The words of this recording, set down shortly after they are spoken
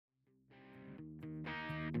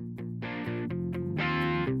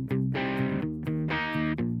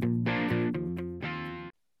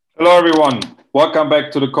Hello, everyone. Welcome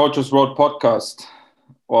back to the Coaches Road podcast.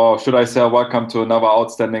 Or should I say, welcome to another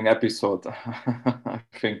outstanding episode. I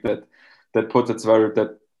think that put it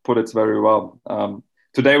very well.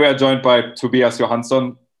 Today we are joined by Tobias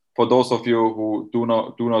Johansson. For those of you who do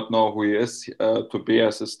not know who he is,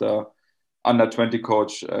 Tobias is the under 20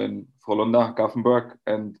 coach in Frölunda, Gothenburg.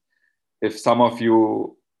 And if some of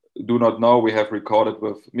you do not know, we have recorded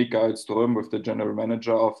with Mikael Ström, with the general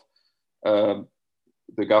manager of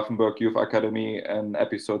the Gothenburg Youth Academy, an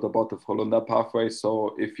episode about the Frölunda pathway.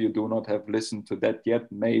 So if you do not have listened to that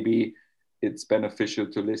yet, maybe it's beneficial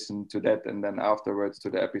to listen to that and then afterwards to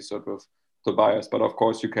the episode with Tobias. But of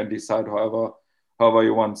course, you can decide however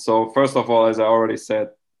you want. So first of all, as I already said,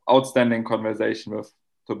 outstanding conversation with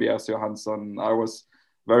Tobias Johansson. I was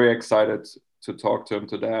very excited to talk to him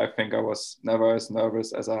today. I think I was never as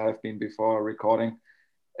nervous as I have been before recording.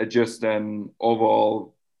 Just an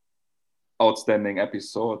overall outstanding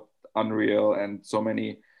episode, unreal, and so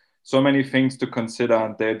many things to consider,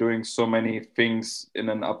 and they're doing so many things in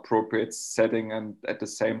an appropriate setting, and at the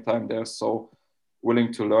same time they're so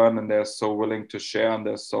willing to learn, and they're so willing to share, and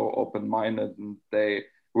they're so open-minded, and they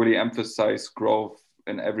really emphasize growth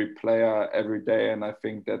in every player every day. And I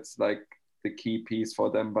think that's like the key piece for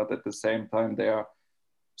them. But at the same time, they are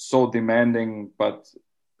so demanding, but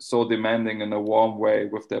so demanding in a warm way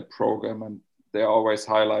with their program, and they always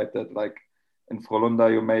highlight that, like, in Frölunda,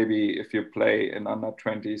 you maybe, if you play in under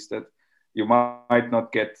 20s, that you might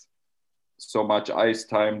not get so much ice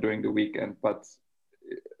time during the weekend, but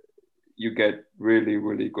you get really,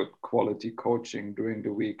 really good quality coaching during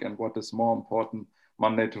the week. And what is more important,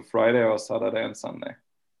 Monday to Friday or Saturday and Sunday?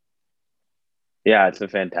 Yeah, it's a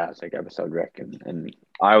fantastic episode, Rick. And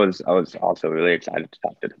I was also really excited to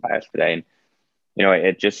talk to Tobias today. And,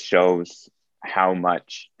 it just shows how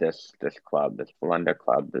much this club, this Frölunda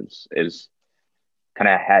club is kind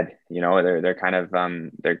of ahead. They're kind of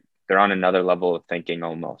they're on another level of thinking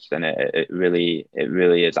almost, and it really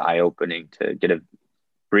is eye-opening to get a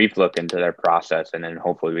brief look into their process, and then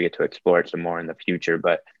hopefully we get to explore it some more in the future.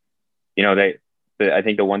 But I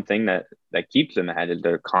think the one thing that keeps them ahead is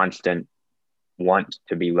their constant want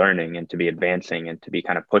to be learning and to be advancing and to be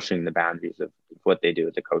kind of pushing the boundaries of what they do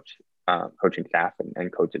as a coaching staff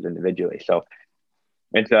and coaches individually. So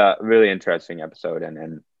it's a really interesting episode,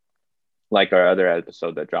 and like our other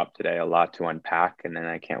episode that dropped today, a lot to unpack, and then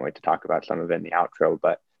I can't wait to talk about some of it in the outro.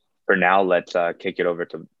 But for now, let's kick it over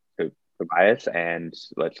to Tobias, and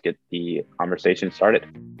let's get the conversation started.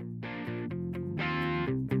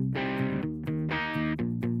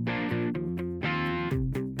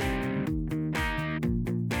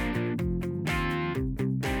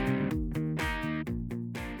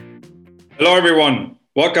 Hello, everyone.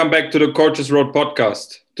 Welcome back to the Coaches Road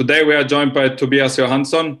podcast. Today we are joined by Tobias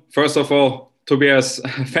Johansson. First of all, Tobias,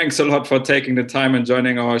 thanks a lot for taking the time and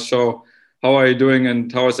joining our show. How are you doing,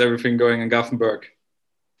 and how is everything going in Gothenburg?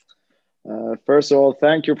 First of all,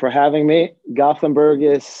 thank you for having me. Gothenburg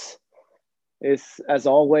is as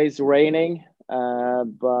always raining,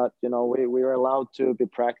 but we are allowed to be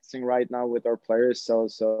practicing right now with our players,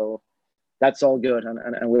 so that's all good,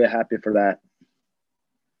 and we're happy for that.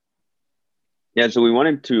 Yeah, so we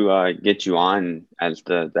wanted to get you on as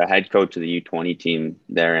the head coach of the U20 team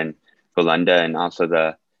there in Frölunda, and also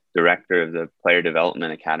the director of the Player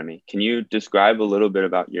Development Academy. Can you describe a little bit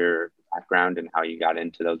about your background and how you got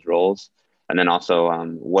into those roles? And then also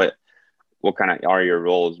what kind of are your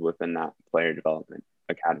roles within that Player Development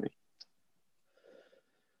Academy?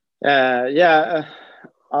 As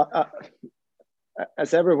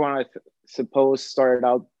everyone, I suppose, started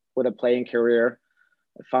out with a playing career.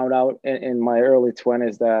 I found out in my early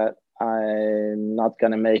 20s that I'm not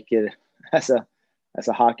going to make it as a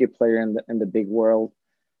hockey player in the big world.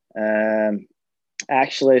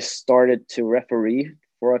 Actually started to referee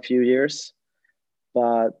for a few years,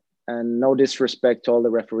 and no disrespect to all the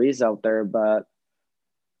referees out there, but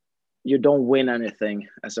you don't win anything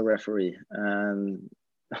as a referee, and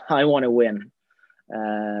I want to win.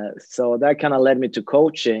 So that kind of led me to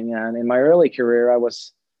coaching. And in my early career, I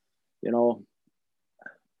was,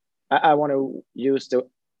 I want to use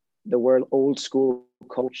the word old school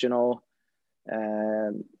coach,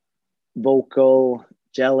 vocal,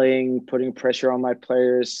 gelling, putting pressure on my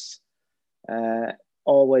players,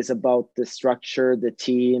 always about the structure, the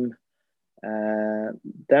team.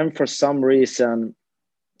 Then for some reason,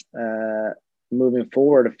 moving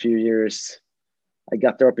forward a few years, I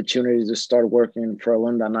got the opportunity to start working in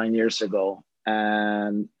Frölunda 9 years ago.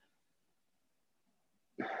 And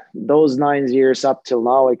those 9 years up till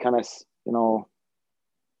now, it kind of,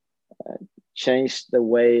 changed the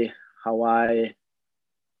way how I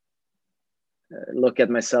look at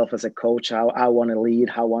myself as a coach, how I want to lead,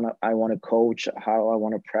 how I want to coach, how I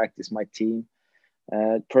want to practice my team.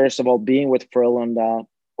 First of all, being with Frölunda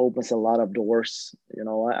opens a lot of doors. You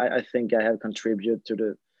know, I think I have contributed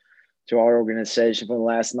to our organization for the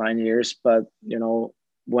last 9 years. But, you know,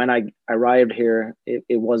 when I arrived here,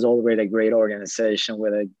 it was already a great organization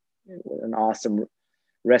with an awesome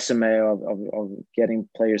resume of getting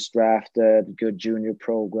players drafted, good junior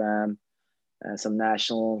program, some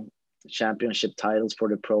national championship titles for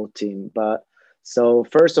the pro team. But so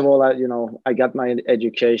first of all, I got my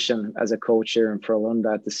education as a coach here in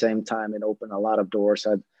Frölunda. At the same time, it opened a lot of doors.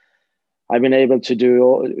 I've been able to do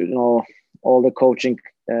all the coaching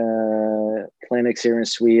clinics here in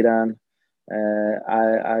Sweden.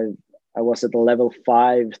 I was at the level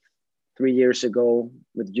 5 3 years ago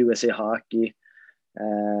with USA Hockey.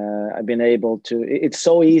 I've been able to. It's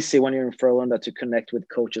so easy when you're in Frölunda to connect with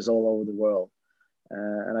coaches all over the world,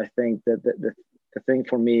 and I think that the thing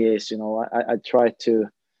for me is, I try to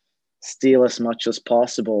steal as much as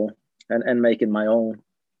possible and make it my own.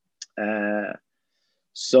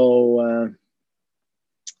 So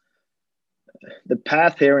the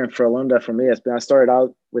path here in Frölunda for me has been, I started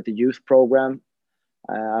out with the youth program.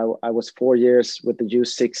 I was 4 years with the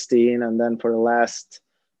U16, and then for the last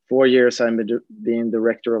 4 years, I've been being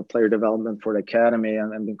director of player development for the academy,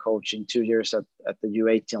 and I've been coaching 2 years at the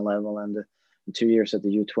U18 level and 2 years at the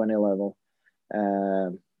U20 level.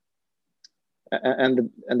 And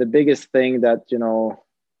the biggest thing that,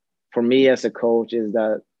 for me as a coach is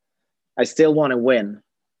that I still want to win,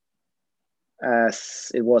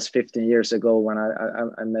 as it was 15 years ago when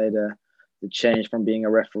I made the change from being a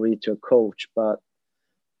referee to a coach. But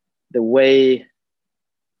the way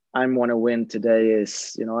I want to win today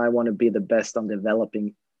is, I want to be the best on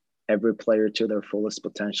developing every player to their fullest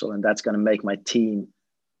potential. And that's going to make my team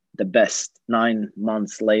the best 9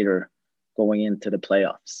 months later going into the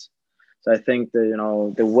playoffs. So I think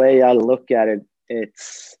that, the way I look at it,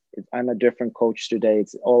 I'm a different coach today.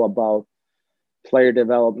 It's all about player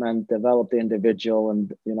development, develop the individual.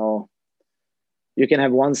 And, you can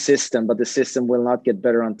have one system, but the system will not get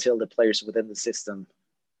better until the players within the system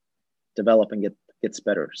develop and gets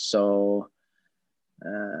better. So,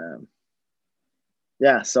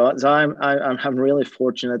 so I'm really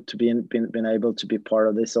fortunate to been able to be part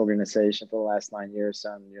of this organization for the last 9 years,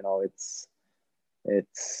 and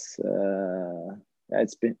it's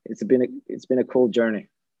been a cool journey.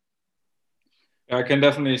 I can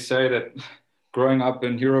definitely say that growing up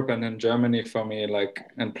in Europe and in Germany for me,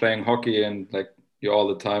 and playing hockey, and you all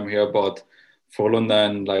the time hear about Frölunda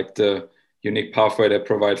and the unique pathway they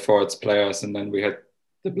provide for its players. And then we had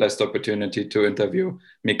the blessed opportunity to interview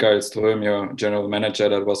Mikael Ström, your general manager.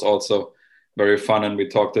 That was also very fun. And we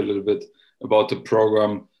talked a little bit about the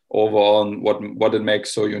program overall and what it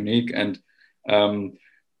makes so unique. And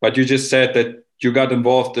but you just said that you got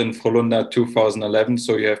involved in Frölunda 2011,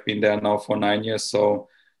 so you have been there now for 9 years. So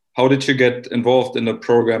how did you get involved in the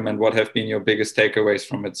program, and what have been your biggest takeaways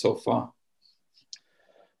from it so far?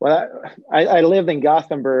 Well, I lived in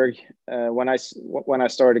Gothenburg when I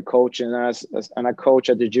started coaching, and I coach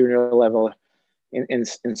at the junior level in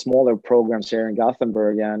smaller programs here in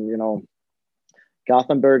Gothenburg. And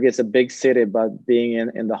Gothenburg is a big city, but being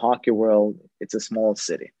in the hockey world, it's a small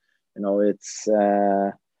city. It's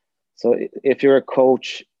so if you're a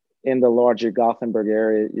coach in the larger Gothenburg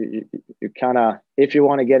area, you kind of, if you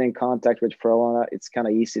want to get in contact with Frölunda, it's kind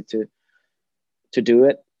of easy to do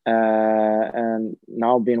it. And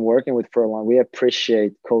now being working with Frölunda, we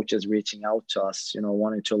appreciate coaches reaching out to us,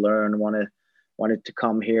 wanting to learn, wanted to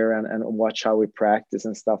come here and watch how we practice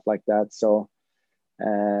and stuff like that. So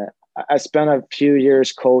I spent a few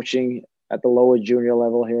years coaching at the lower junior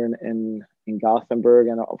level here in Gothenburg,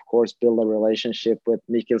 and of course build a relationship with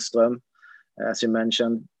Mikael Ström, as you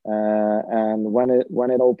mentioned. And when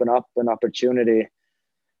it opened up an opportunity,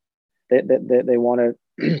 they wanted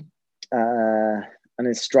an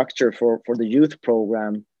instructor for the youth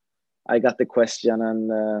program. I got the question,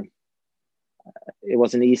 and it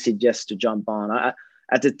wasn't easy just to jump on.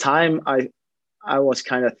 At the time, I was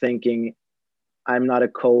kind of thinking, I'm not a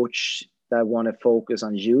coach that want to focus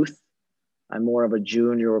on youth. I'm more of a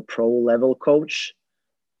junior or pro level coach.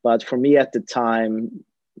 But for me at the time,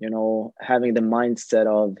 having the mindset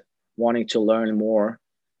of wanting to learn more,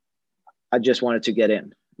 I just wanted to get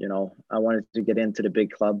in. I wanted to get into the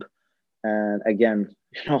big club, and again,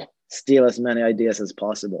 steal as many ideas as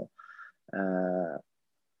possible.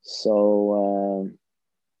 So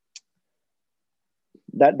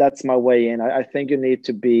that's my way in. I think you need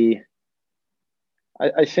to be.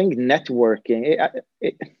 I think networking.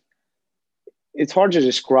 it's hard to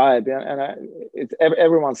describe,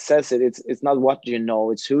 everyone says it. It's not what you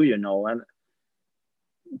know, it's who you know. And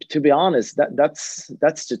to be honest, that's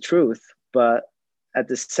the truth. But at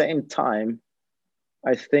the same time,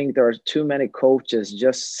 I think there are too many coaches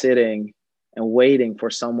just sitting and waiting for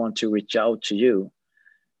someone to reach out to you.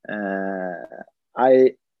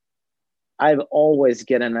 I've always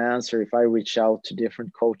get an answer if I reach out to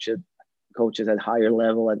different coaches at higher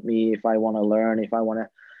level at me, if I want to learn, if I want to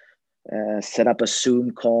set up a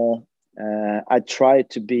Zoom call. I try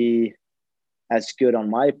to be as good on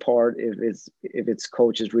my part if it's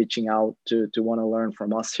coaches reaching out to want to learn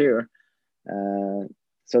from us here.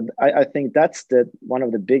 So I think that's one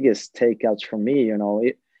of the biggest takeouts for me.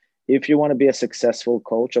 If you want to be a successful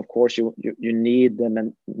coach, of course you need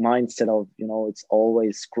the mindset of, it's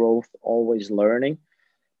always growth, always learning.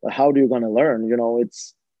 But how do you going to learn?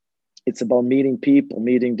 It's about meeting people,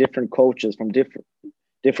 meeting different coaches from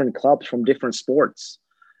different clubs, from different sports.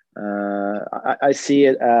 I see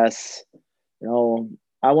it as,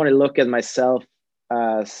 I want to look at myself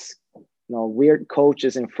as, weird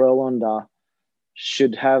coaches in Frölunda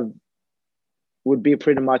would be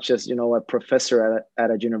pretty much as, a professor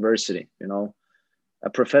at a university. A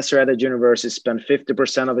professor at a university spends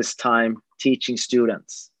 50% of his time teaching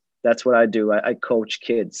students. That's what I do. I coach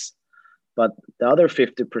kids. But the other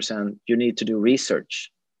 50%, you need to do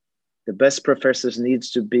research. The best professors need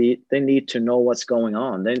to know what's going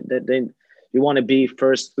on. You want to be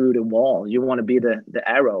first through the wall. You want to be the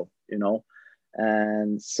arrow,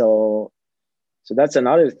 and so that's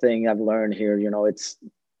another thing I've learned here.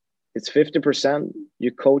 It's 50%.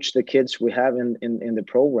 You coach the kids we have in the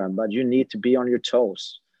program, but you need to be on your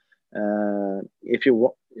toes. If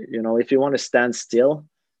you want to stand still,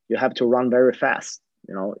 you have to run very fast.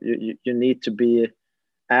 You need to be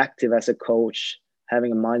active as a coach,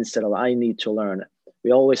 having a mindset of, I need to learn.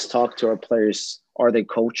 We always talk to our players, are they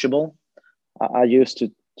coachable? I used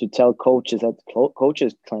to tell coaches at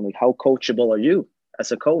coaches clinic, how coachable are you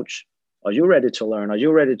as a coach? Are you ready to learn? Are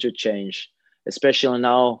you ready to change? Especially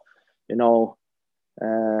now,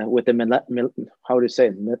 with the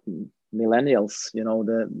millennials,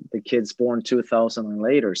 the kids born 2000 and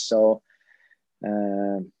later. So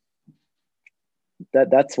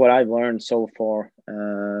that's what I've learned so far,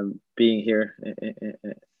 being here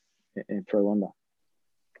in Frölunda.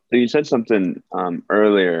 So you said something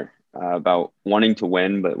earlier about wanting to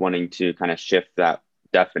win, but wanting to kind of shift that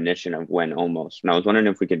definition of win almost. And I was wondering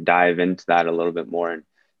if we could dive into that a little bit more, and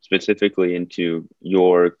specifically into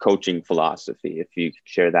your coaching philosophy. If you could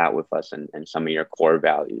share that with us and some of your core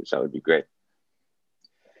values, that would be great.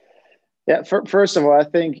 Yeah, first of all, I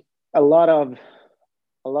think a lot of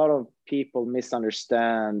people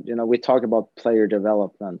misunderstand. We talk about player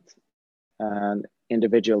development and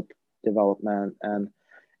individual development, and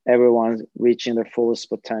everyone's reaching their fullest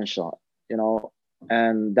potential,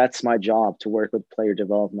 and that's my job, to work with player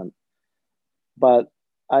development. But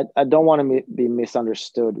I don't want to be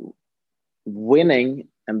misunderstood. Winning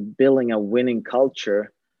and building a winning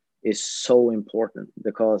culture is so important,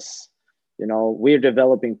 because, we're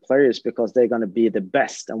developing players because they're going to be the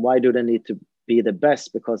best. And why do they need to be the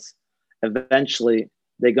best? Because eventually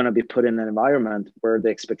they're going to be put in an environment where the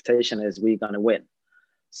expectation is we're going to win.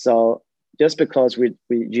 So just because we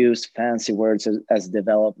use fancy words as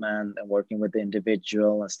development and working with the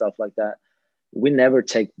individual and stuff like that, we never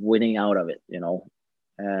take winning out of it,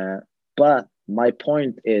 but my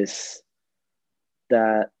point is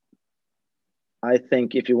that I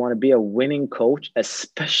think if you want to be a winning coach,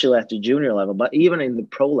 especially at the junior level, but even in the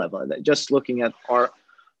pro level, just looking at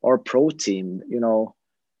our pro team,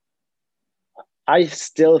 I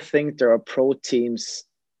still think there are pro teams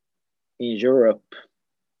in Europe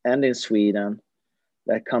and in Sweden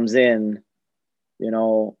that comes in,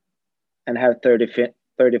 and have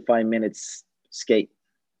 35 minutes skate,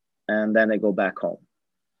 and then they go back home.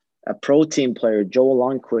 A pro team player, Joel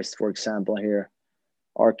Lundqvist, for example, here,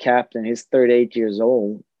 our captain, he's 38 years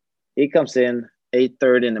old. He comes in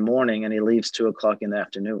 8:30 in the morning and he leaves 2:00 in the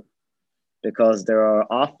afternoon, because there are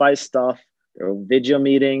off-ice stuff, there are video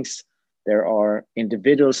meetings, there are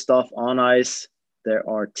individual stuff on ice, there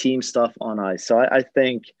are team stuff on ice. So I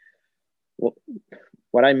think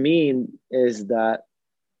what I mean is that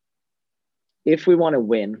if we want to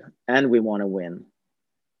win, and we want to win,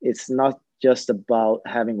 it's not just about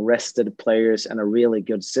having rested players and a really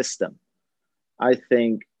good system. I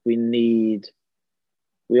think we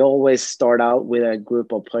always start out with a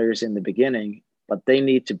group of players in the beginning, but they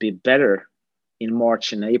need to be better in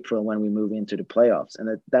March and April when we move into the playoffs.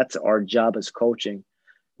 And that's our job as coaching,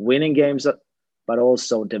 winning games, but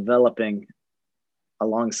also developing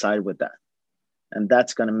alongside with that. and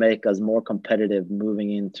that's going to make us more competitive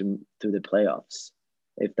moving into the playoffs,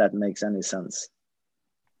 if that makes any sense.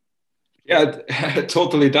 Yeah, it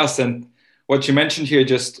totally does. And what you mentioned here,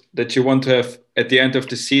 just that you want to have at the end of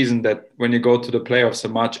the season, that when you go to the playoffs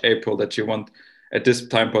in March, April, that you want at this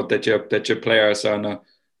time point that your players are in a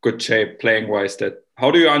good shape playing wise. That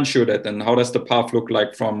how do you ensure that, and how does the path look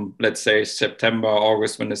like from, let's say, September,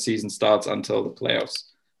 August, when the season starts, until the playoffs?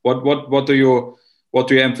 What do you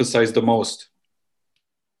emphasize the most?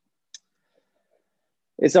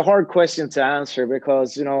 It's a hard question to answer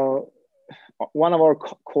because, you know, one of our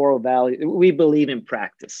core values, we believe in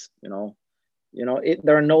practice. There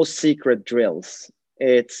are no secret drills.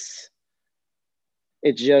 It's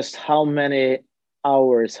just how many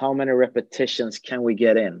hours, how many repetitions can we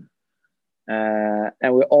get in,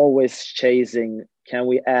 and we're always chasing. Can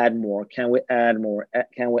we add more? Can we add more?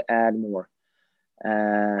 Can we add more?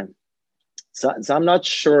 So I'm not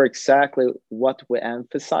sure exactly what we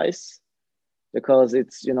emphasize, because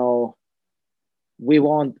it's, you know, we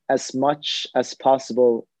want as much as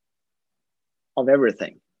possible of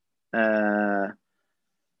everything. And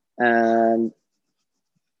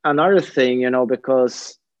another thing, you know,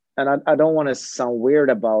 because, and I don't want to sound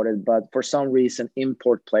weird about it, but for some reason,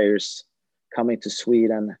 import players coming to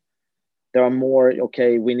Sweden, there are more,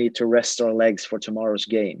 okay, we need to rest our legs for tomorrow's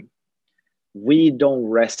game. We don't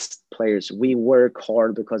rest players. We work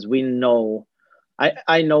hard because we know,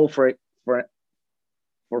 I know for a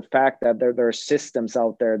fact that there are systems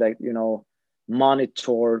out there that, you know,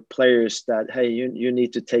 monitor players that, hey, you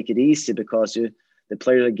need to take it easy because the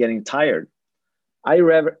players are getting tired. We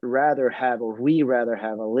rather have a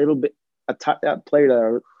little bit a player that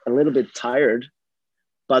are a little bit tired,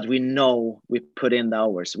 but we know we put in the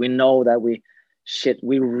hours. We know that we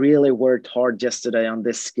really worked hard yesterday on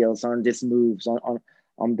this skills, on this moves,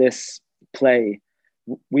 on this play.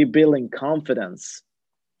 We're building confidence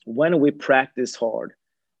when we practice hard,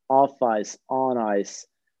 off ice, on ice.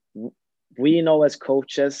 We know as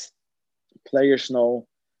coaches, players know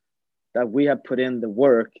that we have put in the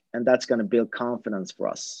work, and that's going to build confidence for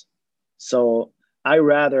us. So I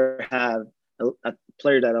rather have a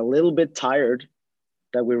player that are a little bit tired,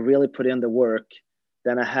 that we really put in the work,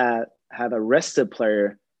 than I have a rested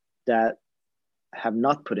player that have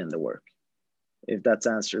not put in the work, if that's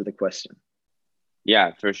answered the question.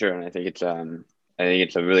 Yeah, for sure. And I think it's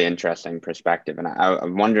a really interesting perspective. And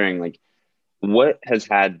I'm wondering, like, what has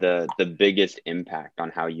had the biggest impact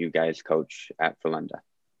on how you guys coach at Frölunda?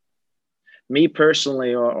 Me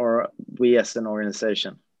personally, or we as an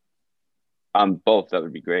organization? Both. That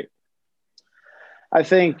would be great. I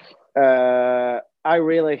think I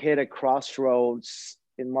really hit a crossroads.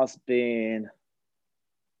 It must been,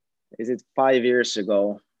 is it 5 years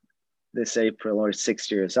ago, this April, or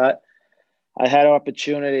 6 years? I had an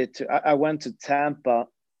opportunity I went to Tampa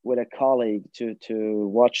with a colleague to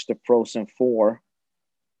watch the Frozen Four.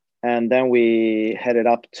 And then we headed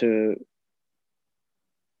up to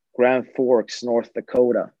Grand Forks, North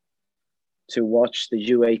Dakota, to watch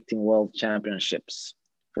the U18 World Championships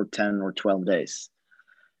for 10 or 12 days.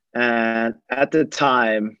 And at the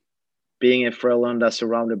time, being in Frölunda,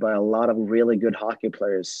 surrounded by a lot of really good hockey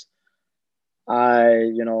players,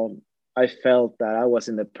 I felt that I was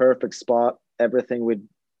in the perfect spot. Everything we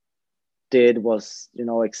did was, you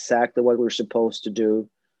know, exactly what we were supposed to do.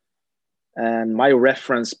 And my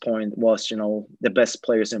reference point was, you know, the best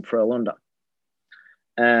players in Frölunda.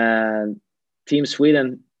 And Team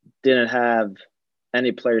Sweden didn't have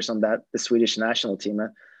any players on the Swedish national team.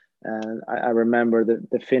 And I remember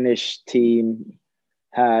the Finnish team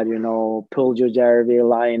had, you know, Puljujärvi,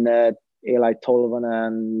 Laine, Eli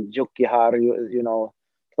Tolvanen, Jukki Harju, you know,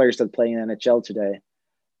 players that play in NHL today.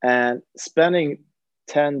 And spending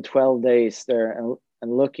 10, 12 days there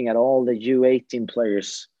and looking at all the U18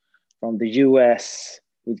 players from the US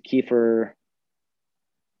with Kiefer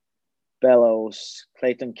Bellows,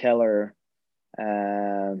 Clayton Keller,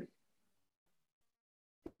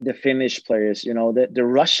 the Finnish players, you know, the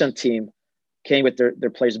Russian team came with their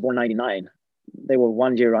players born 99. They were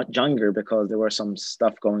 1 year younger because there was some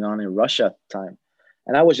stuff going on in Russia at the time.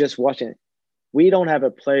 And I was just watching. We don't have a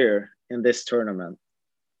player in this tournament.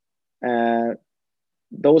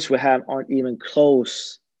 Those we have aren't even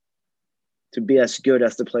close to be as good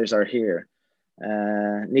as the players are here.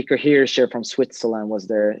 Nico Hirscher from Switzerland was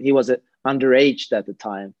there. He was underaged at the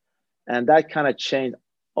time. And that kind of changed.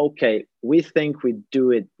 Okay, we think we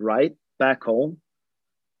do it right back home,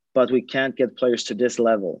 but we can't get players to this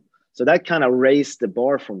level. So that kind of raised the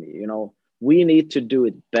bar for me. You know, we need to do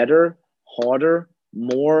it better, harder,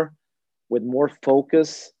 more, with more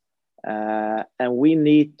focus. And we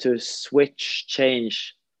need to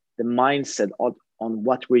change the mindset on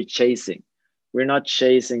what we're chasing. We're not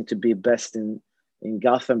chasing to be best in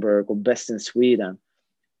Gothenburg or best in Sweden.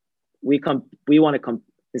 We want to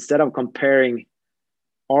instead of comparing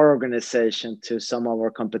our organization to some of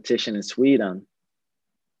our competition in Sweden,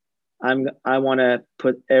 I want to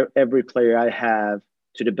put every player I have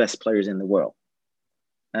to the best players in the world.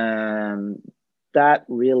 And that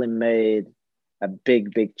really made a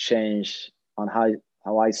big change on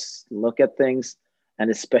how I look at things, and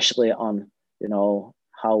especially on, you know,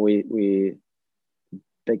 how we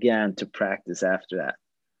began to practice after that.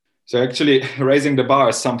 So actually raising the bar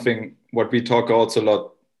is something what we talk also a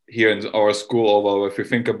lot here in our school. Although if we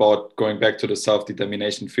think about going back to the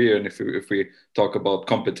self-determination fear, and if we talk about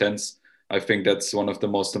competence, I think that's one of the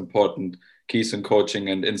most important keys in coaching.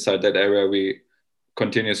 And inside that area, we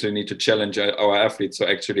continuously need to challenge our athletes. So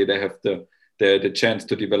actually they have the chance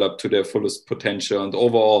to develop to their fullest potential. And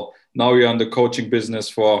overall, now you're in the coaching business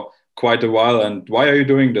for quite a while. And why are you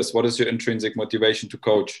doing this? What is your intrinsic motivation to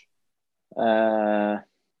coach?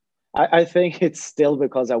 I think it's still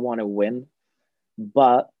because I want to win.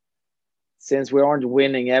 But since we aren't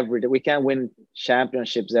winning every day, we can't win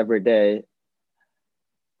championships every day.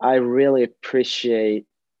 I really appreciate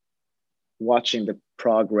watching the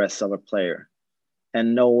progress of a player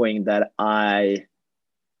and knowing that I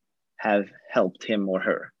have helped him or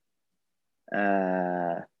her.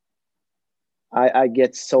 I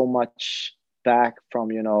get so much back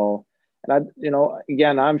from, you know, and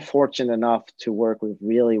again, I'm fortunate enough to work with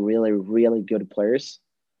really, really, really good players.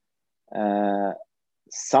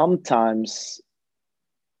 Sometimes,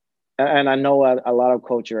 and I know a lot of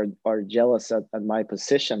coaches are jealous at my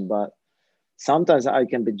position, but sometimes I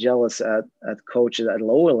can be jealous at coaches at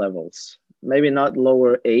lower levels, maybe not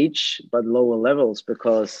lower age, but lower levels,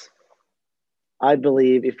 because I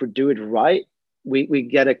believe if we do it right, we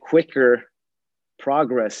get a quicker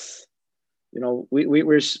progress. You know,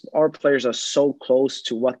 our players are so close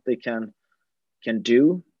to what they can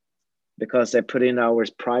do because they put in hours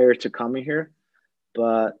prior to coming here.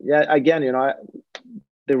 But yeah, again, you know,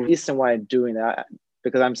 the reason why I'm doing that,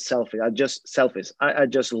 because I'm selfish. I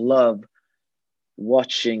just love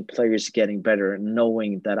watching players getting better and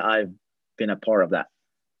knowing that I've been a part of that.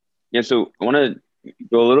 Yeah, so I want to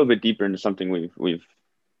go a little bit deeper into something we've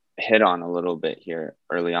hit on a little bit here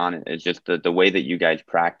early on. It's just the way that you guys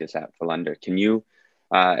practice at Frölunda. Can you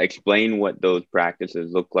explain what those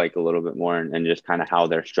practices look like a little bit more, and just kind of how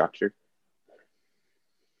they're structured?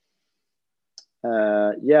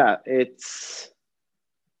 Yeah, it's,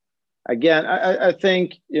 again, I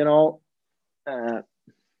think, you know,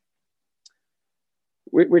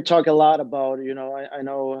 we talk a lot about, you know, I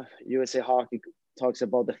know USA Hockey talks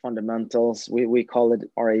about the fundamentals. We call it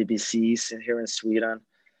our ABCs here in Sweden.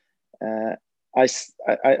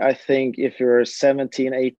 I think if you're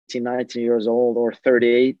 17, 18, 19 years old, or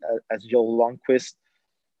 38 as Joel Lundqvist,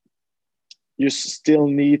 you still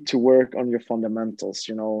need to work on your fundamentals.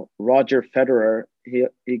 You know, Roger Federer,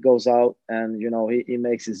 he goes out and, you know, he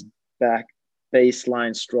makes his back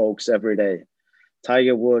baseline strokes every day.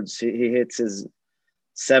 Tiger Woods, he hits his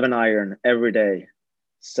 7-iron every day.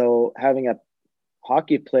 So having a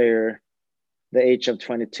hockey player the age of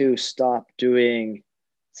 22 stop doing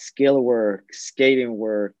skill work, skating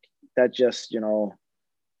work, that just, you know,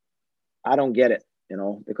 I don't get it, you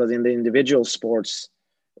know, because in the individual sports,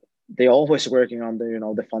 they're always working on the, you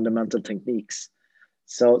know, the fundamental techniques.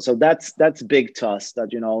 So that's big to us,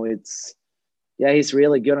 that, you know, it's, yeah, he's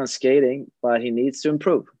really good on skating, but he needs to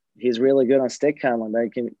improve. He's really good on stick handling, but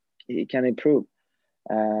he can improve.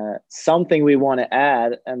 Something we want to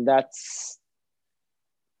add, and that's,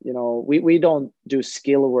 you know, we don't do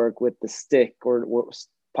skill work with the stick or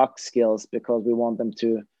puck skills because we want them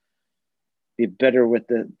to be better with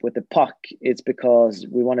the puck. It's because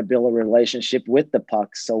we want to build a relationship with the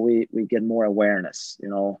puck, so we get more awareness. You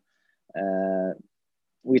know,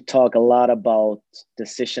 we talk a lot about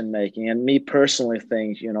decision making, and me personally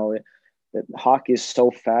think, you know, that hockey is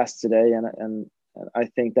so fast today, and I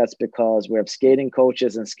think that's because we have skating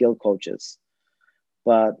coaches and skill coaches,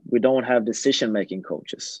 but we don't have decision making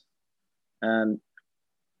coaches. And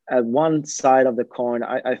at one side of the coin,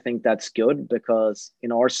 I think that's good, because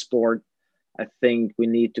in our sport, I think we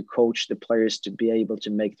need to coach the players to be able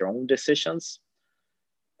to make their own decisions.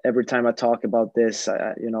 Every time I talk about this,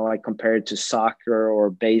 you know, I compare it to soccer or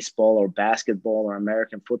baseball or basketball or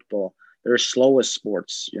American football. They're slower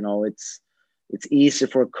sports. You know, it's easy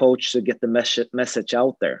for a coach to get the message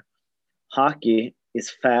out there. Hockey is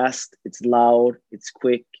fast, it's loud, it's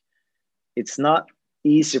quick. It's not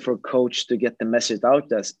easy for a coach to get the message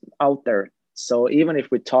out there. So even if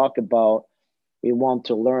we talk about we want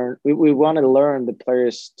to learn. We want to learn the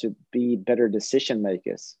players to be better decision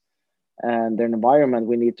makers, and their environment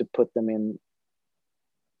we need to put them in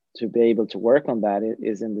to be able to work on that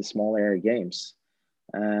is in the small area games,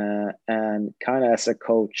 and kind of as a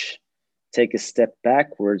coach, take a step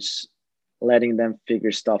backwards, letting them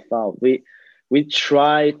figure stuff out. We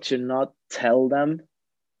try to not tell them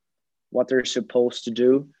what they're supposed to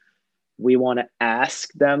do. We want to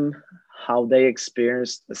ask them how they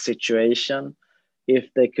experienced the situation,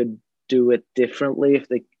 if they could do it differently, if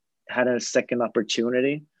they had a second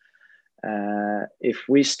opportunity. If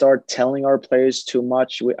we start telling our players too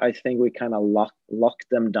much, I think we kind of lock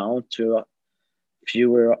them down to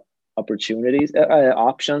fewer opportunities,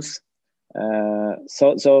 options.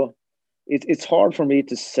 So it's hard for me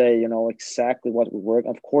to say, exactly what we work.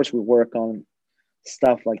 Of course, we work on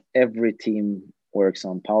stuff like every team works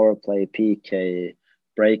on: power play, PK,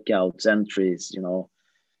 breakouts, entries,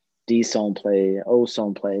 D zone play, O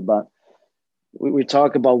zone play. But we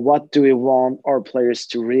talk about what do we want our players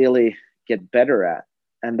to really get better at,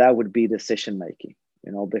 and that would be decision making.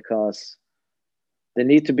 Because they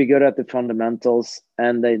need to be good at the fundamentals,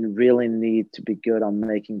 and they really need to be good on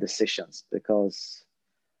making decisions.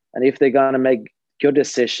 And if they're gonna make good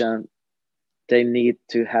decision, they need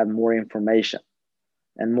to have more information,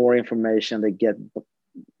 and more information they get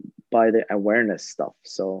by the awareness stuff.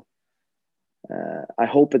 So I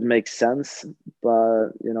hope it makes sense,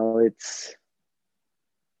 but it's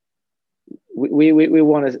we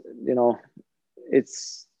want to,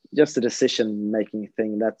 it's just a decision making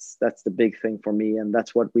thing. That's the big thing for me, and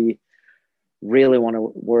that's what we really want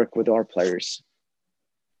to work with our players.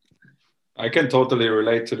 I can totally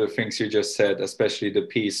relate to the things you just said, especially the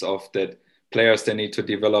piece of that players, they need to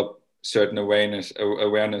develop certain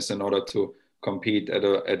awareness in order to compete at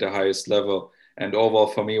the highest level. And overall,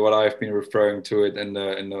 for me, what I've been referring to it in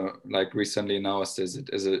the like recently now is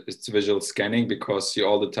it's visual scanning, because you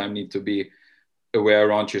all the time need to be aware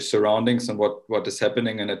around your surroundings and what is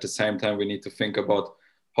happening. And at the same time, we need to think about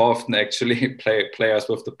how often actually players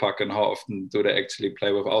with the puck, and how often do they actually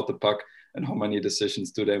play without the puck, and how many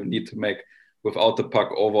decisions do they need to make without the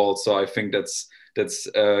puck overall. So I think that's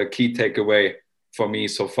a key takeaway for me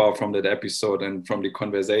so far from that episode and from the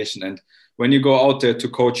conversation. And when you go out there to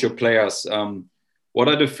coach your players, what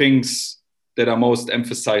are the things that are most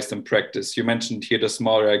emphasized in practice? You mentioned here the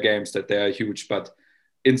smaller games, that they are huge, but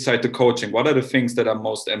inside the coaching, what are the things that are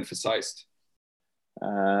most emphasized?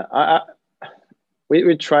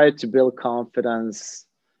 We try to build confidence,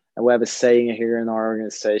 and we have a saying here in our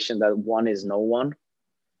organization that one is no one.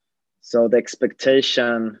 So the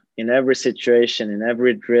expectation in every situation, in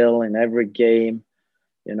every drill, in every game,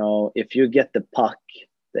 if you get the puck,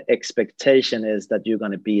 the expectation is that you're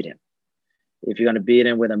going to beat him. If you're going to beat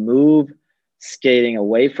him with a move, skating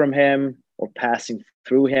away from him, or passing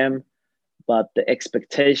through him, but the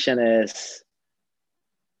expectation is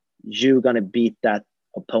you're going to beat that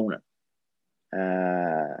opponent.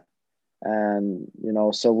 And,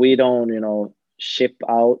 so we don't, ship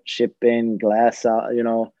out, ship in, glass out,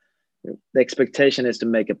 the expectation is to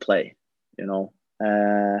make a play, so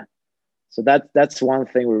that's one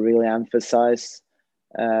thing we really emphasize.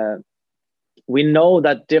 We know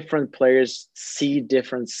that different players see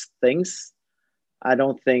different things. I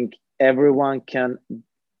don't think everyone can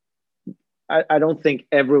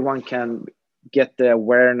get the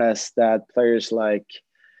awareness that players like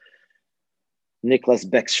Nicholas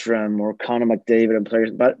Bäckström or Connor McDavid and players,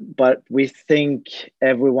 but we think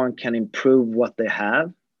everyone can improve what they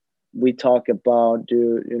have. We talk about,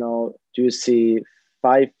 do you see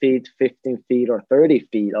 5 feet, 15 feet, or 30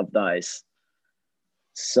 feet of the ice?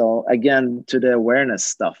 So again, to the awareness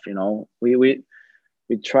stuff, we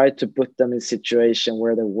try to put them in a situation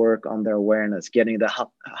where they work on their awareness, getting the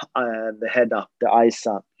head up, the ice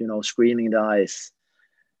up, screening the ice,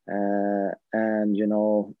 and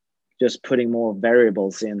just putting more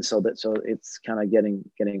variables in, so it's kind of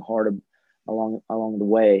getting harder along the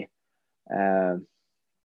way.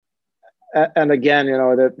 And again,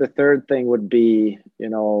 the third thing would be,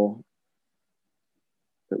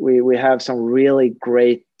 we have some really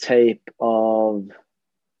great tape of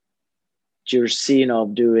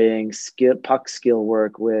Jursinov doing puck skill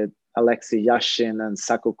work with Alexei Yashin and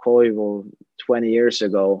Saku Koivu 20 years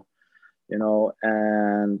ago,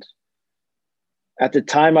 and at the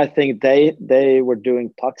time, I think they were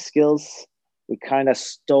doing puck skills. We kind of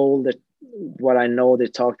stole what I know they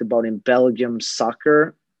talked about in Belgium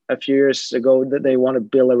soccer a few years ago, that they want to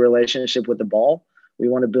build a relationship with the ball. We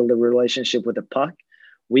want to build a relationship with the puck.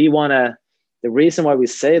 The reason why we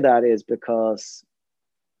say that is because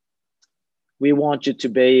we want you to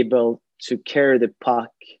be able to carry the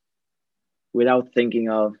puck without thinking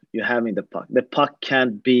of you having the puck. The puck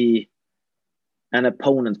can't be an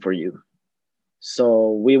opponent for you.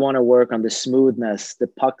 So we want to work on the smoothness, the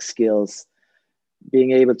puck skills,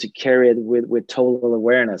 being able to carry it with total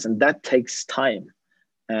awareness. And that takes time.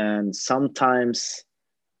 And sometimes,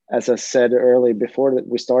 as I said earlier, before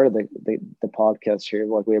we started the podcast here,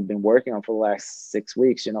 what we have been working on for the last 6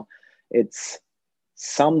 weeks, it's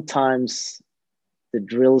sometimes the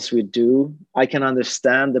drills we do, I can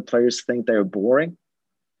understand the players think they're boring,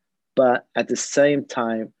 but at the same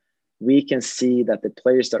time, we can see that the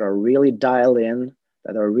players that are really dialed in,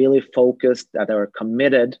 that are really focused, that are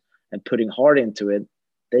committed and putting heart into it,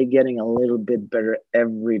 they're getting a little bit better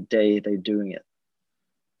every day they're doing it.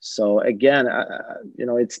 So again,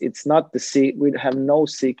 it's not we have no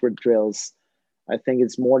secret drills. I think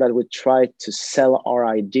it's more that we try to sell our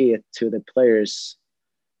idea to the players,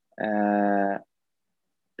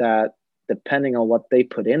 that depending on what they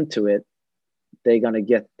put into it, they're going to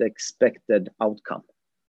get the expected outcome.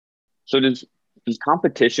 So does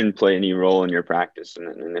competition play any role in your practice?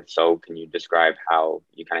 And if so, can you describe how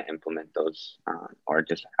you kind of implement those, or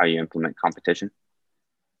just how you implement competition?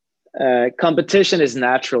 Competition is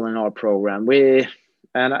natural in our program. I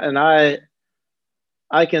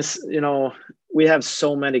can, we have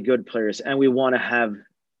so many good players, and we want to have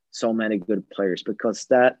so many good players because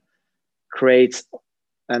that creates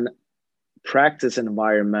an practice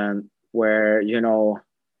environment where,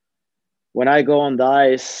 when I go on the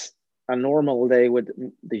ice, a normal day with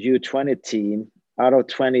the U20 team, out of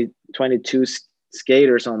 22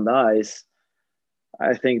 skaters on the ice,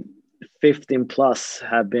 I think 15 plus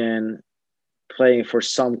have been playing for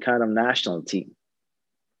some kind of national team.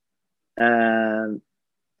 And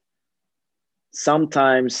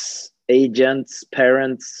sometimes agents,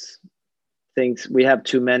 parents think we have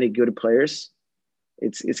too many good players.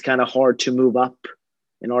 It's kind of hard to move up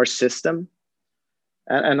in our system.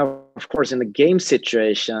 And of course, in the game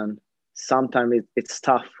situation, sometimes it's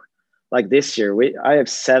tough. Like this year, I have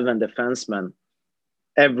 7 defensemen.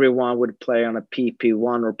 Everyone would play on a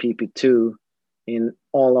PP1 or PP2 in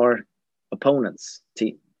all our opponents'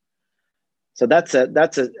 team. So that's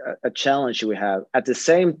a challenge we have. At the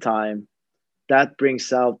same time, that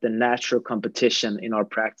brings out the natural competition in our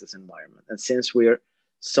practice environment. And since we are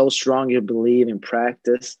so strongly believe in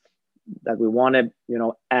practice, that we want to,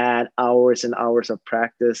 add hours and hours of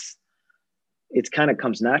practice, it kind of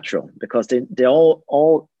comes natural because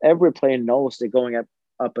every player knows they're going up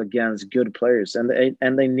against good players, and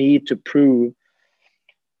they need to prove,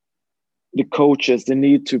 the coaches, they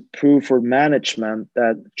need to prove for management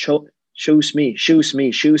that choose me.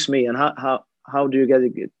 And how do you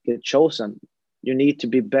get chosen? You need to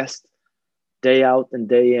be best day out and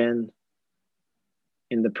day in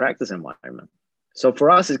the practice environment. So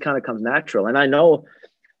for us, it kind of comes natural. And I know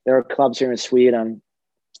there are clubs here in Sweden,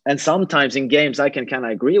 and sometimes in games I can kind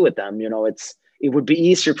of agree with them. It would be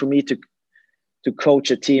easier for me to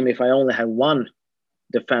coach a team if I only had one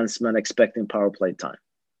defenseman expecting power play time.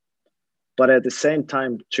 But at the same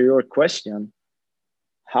time, to your question,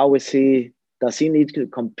 does he need to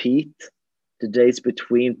compete the days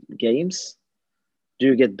between games? Do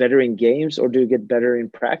you get better in games, or do you get better in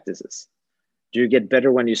practices? Do you get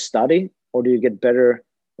better when you study, or do you get better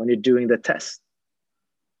when you're doing the test?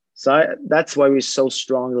 So that's why we so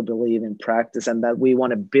strongly believe in practice, and that we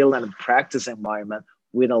want to build a practice environment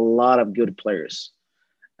with a lot of good players.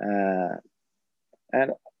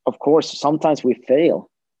 And of course, sometimes we fail.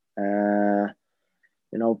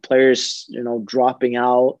 Players, dropping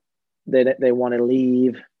out, they want to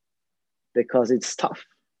leave because it's tough.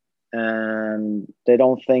 And they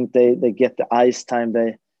don't think they get the ice time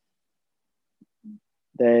they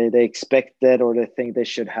expected, or they think they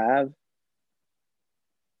should have.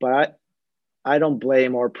 But I don't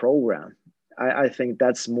blame our program. I think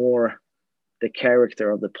that's more the character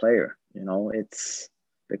of the player. It's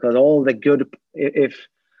because all the good, if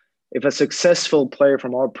a successful player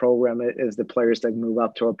from our program is the players that move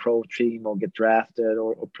up to our pro team or get drafted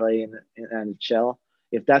or play in NHL,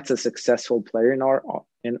 if that's a successful player in our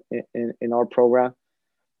program,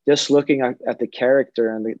 just looking at the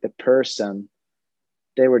character and the person,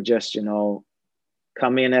 they were just,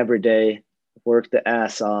 come in every day, work the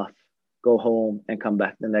ass off, go home and come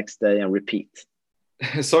back the next day and repeat.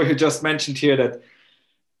 So you just mentioned here that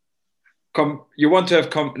you want to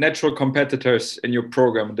have natural competitors in your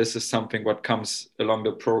program. This is something what comes along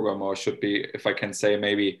the program, or should be, if I can say,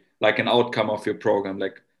 maybe like an outcome of your program.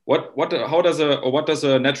 Like what does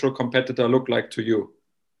a natural competitor look like to you?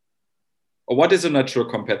 Or what is a natural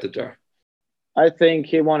competitor? I think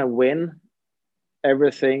he want to win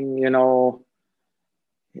everything.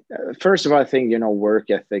 First of all, I think, work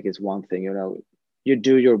ethic is one thing. You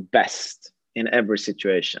do your best in every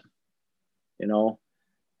situation,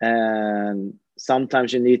 and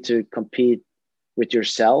sometimes you need to compete with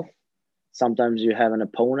yourself. Sometimes you have an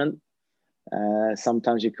opponent.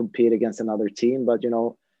 Sometimes you compete against another team, but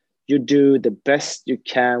you do the best you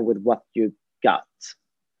can with what you got.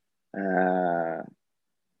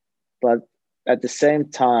 But at the same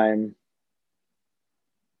time,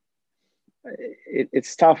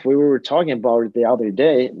 it's tough. We were talking about it the other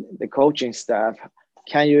day, the coaching staff.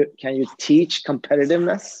 Can you teach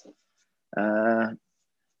competitiveness? I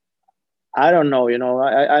don't know.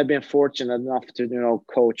 I've been fortunate enough to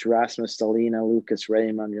coach Rasmus Dahlin and Lucas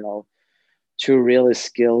Raymond. Two really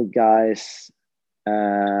skilled guys.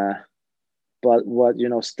 But what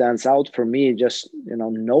stands out for me, just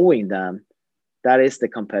knowing them, that is the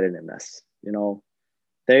competitiveness.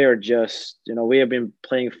 They are just we have been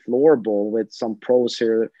playing floorball with some pros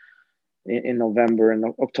here in November and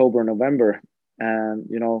October, November, and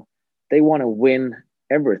they want to win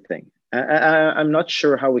everything. I'm not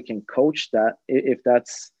sure how we can coach that. If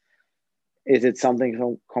is it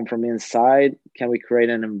something come from inside? Can we create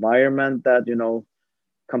an environment that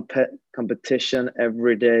competition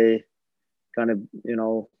every day, kind of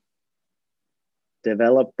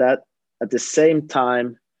develop that? At the same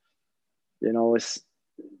time, it's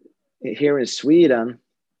here in Sweden.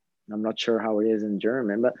 I'm not sure how it is in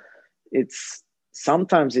Germany, but it's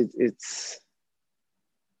sometimes it's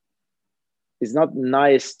not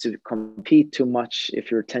nice to compete too much if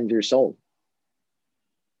you're 10 years old.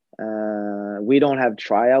 We don't have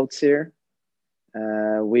tryouts here.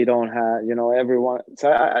 We don't have, everyone.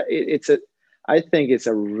 So I think it's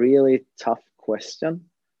a really tough question.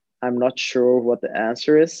 I'm not sure what the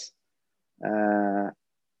answer is.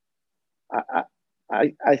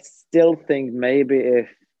 I still think maybe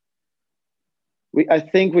I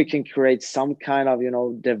think we can create some kind of,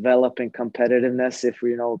 developing competitiveness if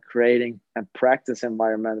we, creating a practice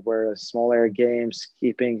environment where small area games,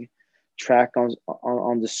 keeping track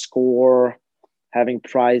on the score, having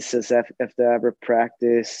prizes if they ever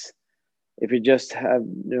practice. If you just have,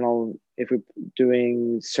 if we're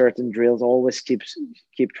doing certain drills, always keep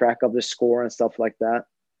track of the score and stuff like that.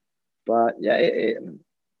 But yeah,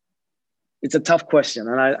 it's a tough question,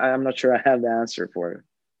 and I'm not sure I have the answer for it.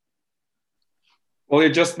 Well, you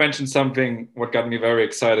just mentioned something what got me very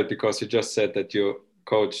excited, because you just said that you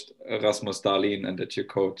coached Rasmus Dahlin and that you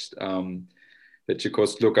coached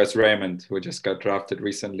Lucas Raymond, who just got drafted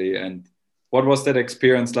recently. And what was that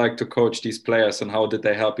experience like to coach these players, and how did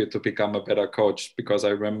they help you to become a better coach? Because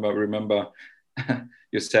I remember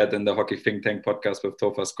you said in the Hockey Think Tank podcast with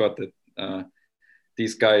Topher Scott that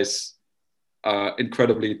these guys are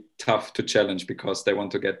incredibly tough to challenge because they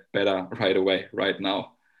want to get better right away, right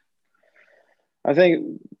now. I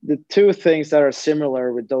think the two things that are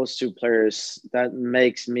similar with those two players that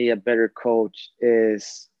makes me a better coach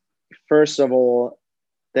is, first of all,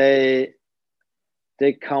 they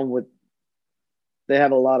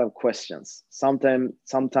have a lot of questions.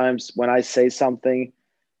 Sometimes when I say something,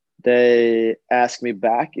 they ask me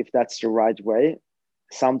back if that's the right way.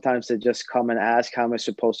 Sometimes they just come and ask, how am I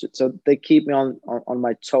supposed to? So they keep me on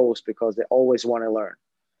my toes because they always want to learn.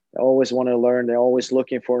 They always want to learn. They're always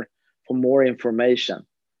looking for more information.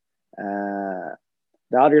 The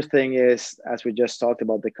other thing is, as we just talked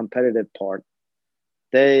about, the competitive part.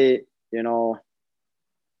 They,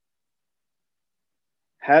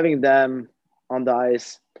 having them on the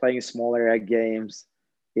ice playing small area games,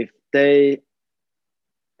 if they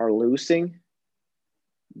are losing,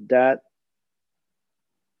 that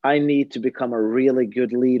I need to become a really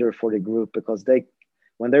good leader for the group, because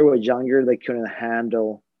when they were younger, they couldn't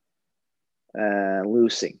handle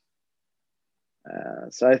losing.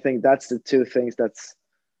 So I think that's the two things that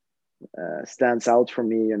stands out for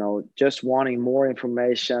me, just wanting more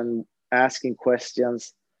information, asking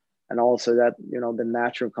questions, and also that, the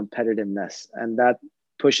natural competitiveness. And that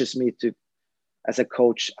pushes me to, as a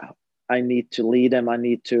coach, I need to lead them. I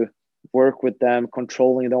need to work with them,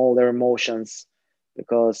 controlling all their emotions,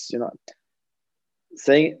 because,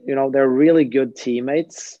 saying, they're really good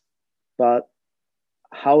teammates, but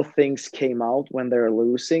how things came out when they're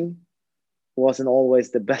losing wasn't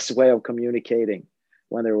always the best way of communicating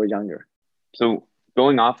when they were younger. So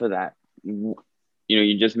going off of that, you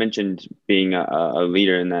just mentioned being a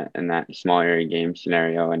leader in that small area game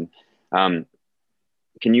scenario, and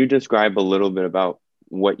can you describe a little bit about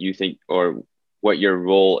what you think or what your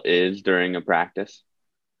role is during a practice?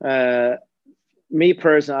 Me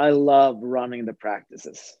personally, I love running the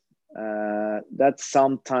practices. That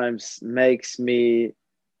sometimes makes me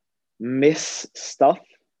miss stuff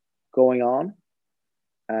going on.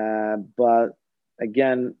 But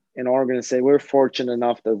again, in organization, we're fortunate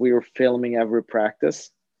enough that we were filming every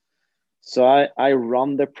practice. So I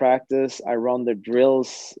run the practice, I run the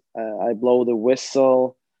drills, I blow the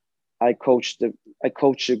whistle, I coach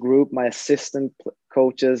the group. My assistant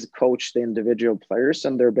coaches coach the individual players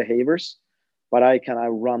and their behaviors, but I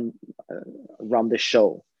run the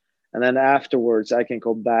show, and then afterwards I can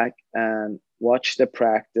go back and watch the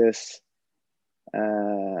practice,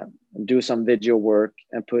 do some video work,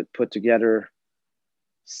 and put together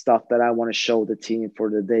stuff that I want to show the team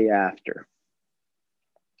for the day after.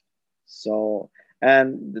 So,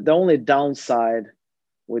 and the only downside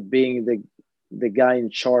with being the guy in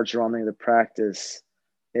charge running the practice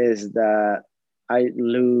is that I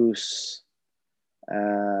lose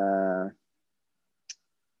the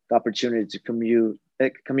opportunity to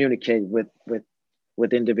communicate with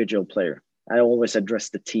individual player. I always address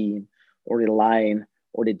the team or the line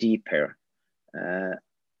or the D pair.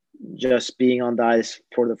 Just being on the ice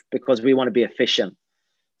because we want to be efficient.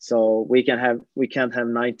 So we can't have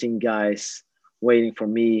 19 guys waiting for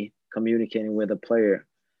me communicating with a player.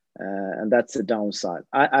 And that's the downside.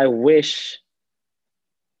 I wish,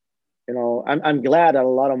 I'm glad that a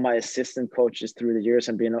lot of my assistant coaches through the years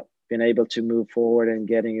have been able to move forward and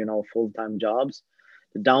getting, full-time jobs.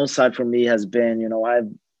 The downside for me has been,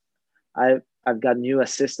 I've got new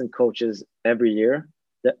assistant coaches every year.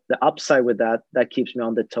 The upside with that keeps me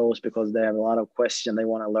on the toes because they have a lot of questions they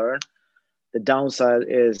want to learn. The downside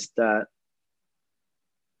is that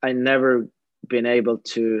I never been able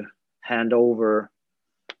to hand over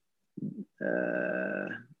to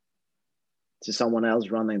someone else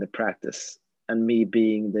running the practice, and me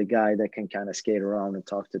being the guy that can kind of skate around and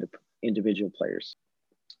talk to the individual players.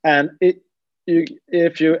 And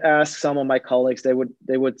if you ask some of my colleagues, they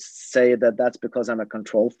would say that that's because I'm a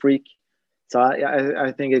control freak. So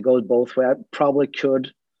I think it goes both ways. I probably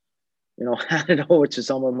could, hand it over to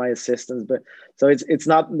some of my assistants, but so it's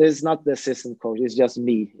not the assistant coach. It's just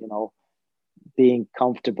me, being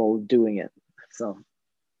comfortable doing it. So.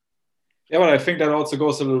 Yeah, but I think that also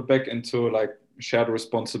goes a little back into like shared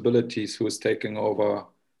responsibilities, who is taking over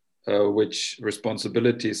which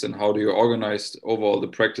responsibilities and how do you organize overall the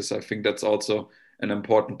practice. I think that's also an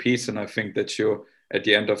important piece. And I think that you, at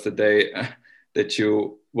the end of the day, that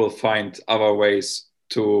you will find other ways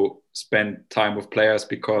to spend time with players,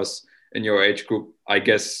 because in your age group, I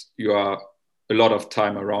guess you are a lot of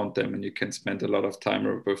time around them and you can spend a lot of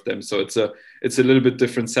time with them. So it's a little bit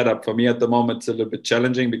different setup. For me at the moment, it's a little bit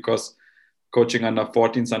challenging because coaching under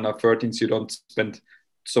 14s, under 13s, you don't spend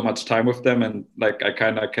so much time with them. And like, I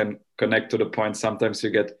kind of can connect to the point. Sometimes you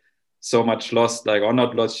get so much lost, like, or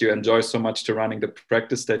not lost, you enjoy so much to running the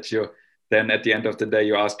practice that you then at the end of the day,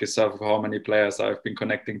 you ask yourself how many players I've been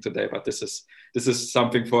connecting today. But this is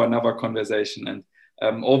something for another conversation. And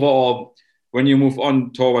overall, when you move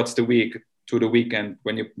on towards the weekend,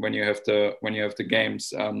 when you have the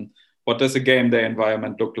games, what does a game day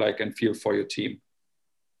environment look like and feel for your team?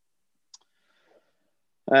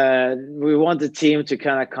 We want the team to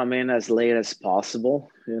kind of come in as late as possible.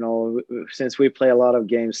 Since we play a lot of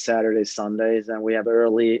games Saturdays, Sundays, and we have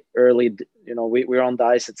early. We're on the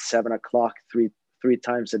ice at 7:00 three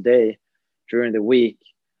times a day during the week.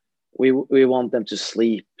 We want them to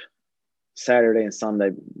sleep Saturday and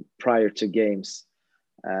Sunday prior to games.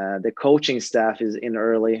 The coaching staff is in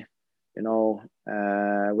early.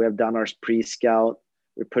 We have done our pre-scout.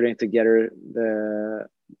 We're putting together the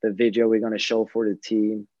video we're going to show for the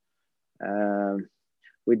team.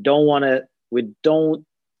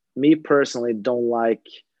 Me personally don't like,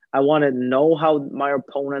 I want to know how my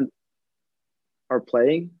opponent are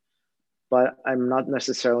playing, but I'm not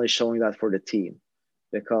necessarily showing that for the team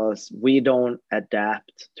because we don't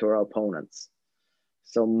adapt to our opponents.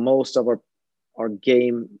 So most of our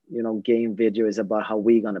game video is about how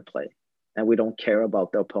we're going to play, and we don't care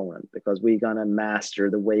about the opponent because we're going to master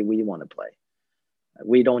the way we want to play.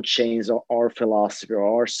 We don't change our philosophy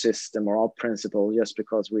or our system or our principle just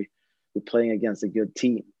because we're playing against a good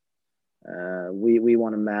team. We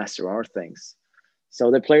want to master our things.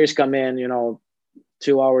 So the players come in,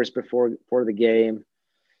 2 hours before the game.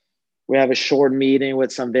 We have a short meeting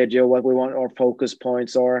with some video, what we want our focus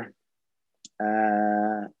points are.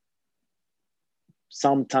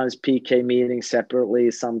 Sometimes PK meetings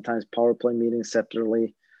separately, sometimes power play meetings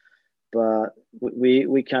separately. But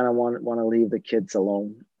we kind of want to leave the kids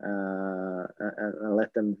alone and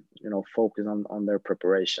let them, focus on their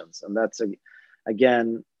preparations. And that's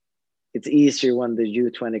again, it's easier when the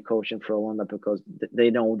U20 coach in Frölunda because they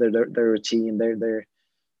know their team. They're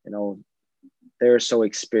so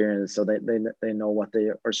experienced, so they know what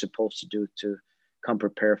they are supposed to do to come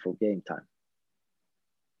prepare for game time.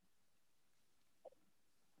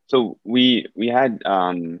 So we had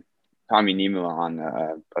Tommy Nemo on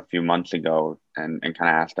a few months ago and kind of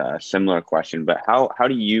asked a similar question. But how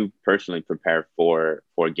do you personally prepare for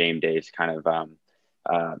game days, kind of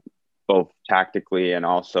both tactically and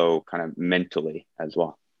also kind of mentally as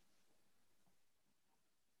well?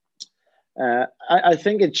 I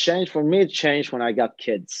think it changed for me. It changed when I got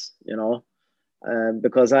kids,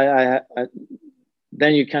 because I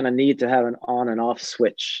then you kind of need to have an on and off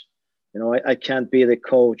switch. I can't be the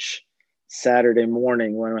coach Saturday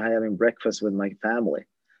morning when I'm having breakfast with my family.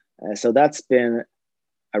 So that's been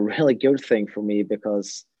a really good thing for me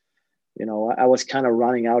because, I was kind of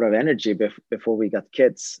running out of energy before we got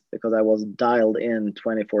kids because I was dialed in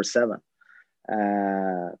 24/7.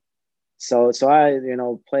 So I,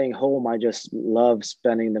 playing home, I just love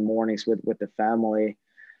spending the mornings with the family.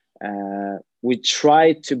 We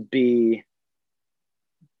try to be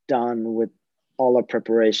done with all our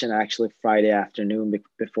preparation actually Friday afternoon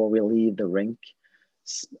before we leave the rink.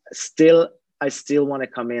 I still want to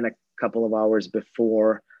come in a couple of hours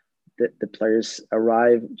before the players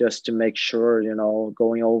arrive just to make sure,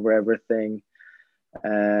 going over everything.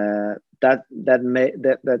 That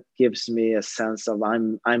gives me a sense of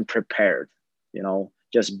I'm prepared,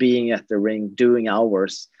 just being at the ring, doing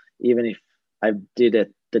hours, even if I did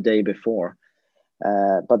it the day before.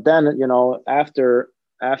 But then, after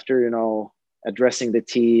addressing the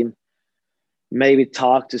team, maybe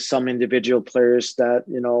talk to some individual players that,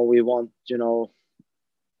 we want,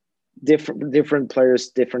 different players,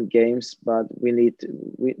 different games, but we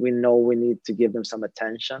know we need to give them some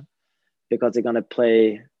attention because they're going to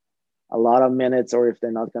play a lot of minutes, or if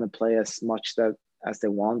they're not going to play as much as they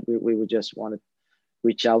want, we would just want to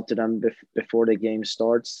reach out to them before the game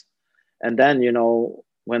starts. And then,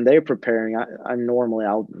 when they're preparing, I'm normally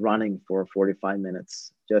out running for 45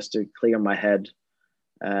 minutes just to clear my head.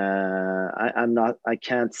 I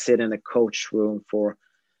can't sit in a coach room for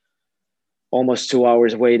almost 2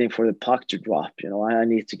 hours waiting for the puck to drop. I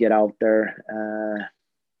need to get out there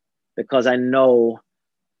because I know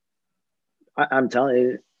I'm telling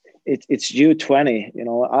you, it's U20.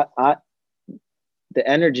 The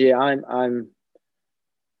energy I'm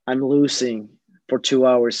losing for 2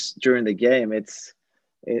 hours during the game.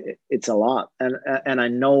 It's a lot, and I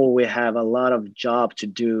know we have a lot of job to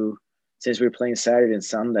do since we're playing Saturday and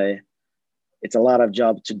Sunday. It's a lot of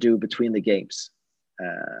job to do between the games.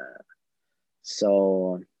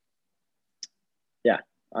 So yeah,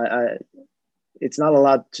 it's not a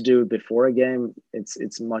lot to do before a game.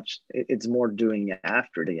 It's more doing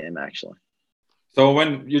after the game actually. So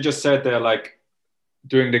when you just said there, like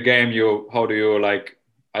during the game, how do you like?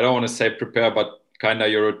 I don't want to say prepare, but kind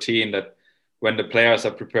of your routine that when the players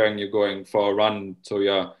are preparing, you're going for a run, so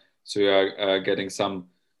you're getting some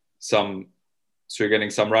so you're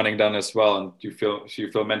getting some running done as well, and you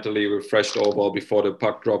feel mentally refreshed overall before the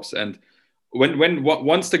puck drops. And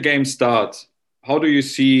once the game starts, how do you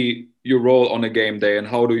see your role on a game day, and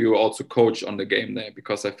how do you also coach on the game day?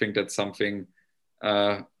 Because I think that's something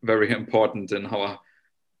very important in our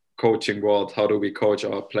coaching world. How do we coach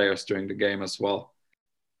our players during the game as well?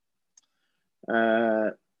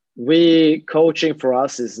 Coaching for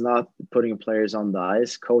us is not putting players on the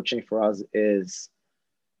ice. Coaching for us is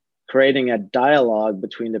creating a dialogue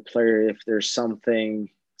between the player. If there's some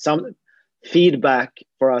feedback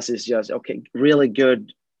for us is just, okay, really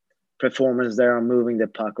good performance there on moving the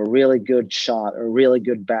puck, or really good shot, or really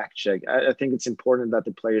good back check. I think it's important that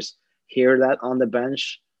the players hear that on the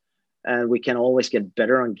bench, and we can always get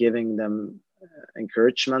better on giving them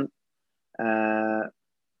encouragement.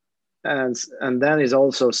 And then is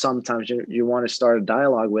also sometimes you want to start a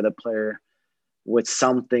dialogue with a player with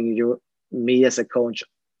something me as a coach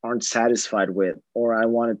aren't satisfied with, or I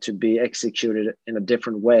want it to be executed in a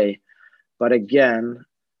different way. But again,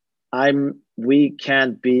 I don't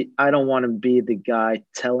want to be the guy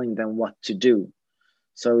telling them what to do.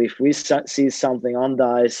 So if we see something on the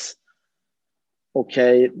ice,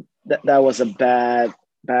 okay, that was a bad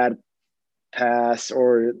pass,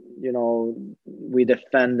 or, we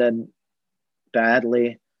defended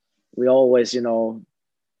badly. We always,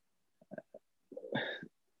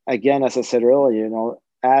 again, as I said earlier,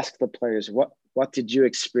 ask the players, what did you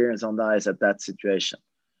experience on the ice at that situation?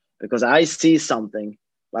 Because I see something,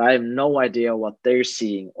 but I have no idea what they're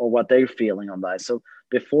seeing or what they're feeling on the ice. So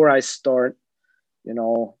before I start,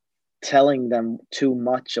 telling them too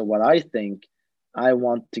much of what I think, I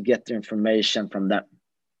want to get the information from them.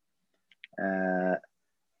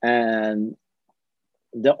 And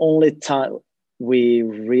the only time we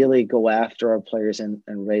really go after our players and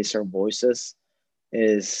raise our voices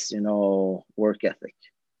is, work ethic.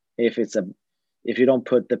 If you don't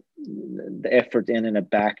put the effort in a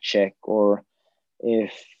back check, or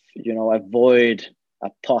if avoid a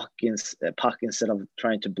puck instead of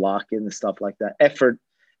trying to block it and stuff like that. Effort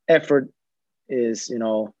is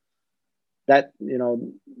that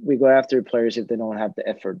we go after players if they don't have the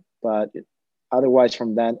effort, but otherwise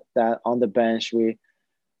from that on the bench we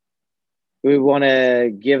want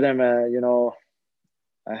to give them a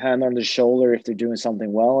hand on the shoulder if they're doing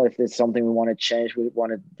something well. If it's something we want to change, we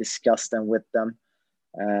want to discuss them with them.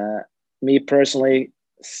 Me personally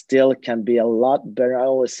still can be a lot better. I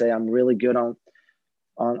always say I'm really good on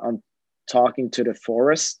talking to the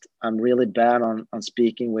forest. I'm really bad on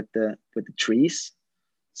speaking with the trees.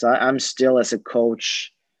 So I'm still, as a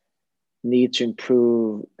coach, need to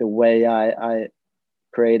improve the way I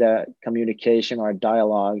create a communication or a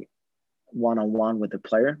dialogue one-on-one with the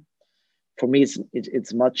player. For me,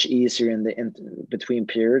 it's much easier in between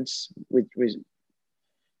periods. We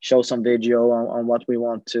show some video on what we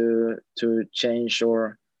want to change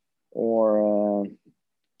or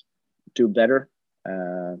do better.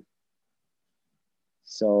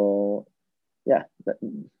 So yeah,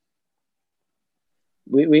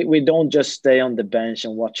 we don't just stay on the bench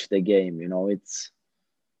and watch the game. It's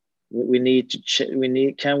we need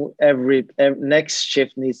to every next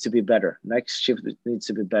shift needs to be better. Next shift needs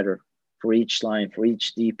to be better for each line, for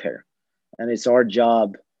each D pair, and it's our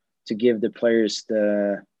job to give the players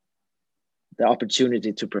the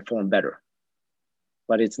opportunity to perform better.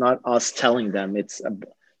 But it's not us telling them. It's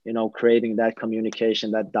creating that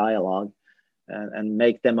communication, that dialogue, and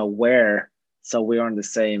make them aware, so we're on the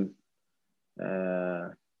same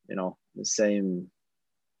the same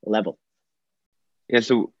level. Yeah,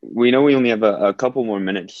 so we know we only have a couple more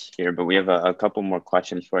minutes here, but we have a couple more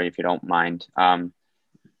questions for you, if you don't mind.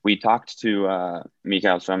 We talked to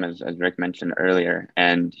Mikael Ström, as Rick mentioned earlier,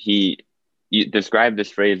 and he described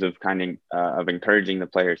this phrase of of encouraging the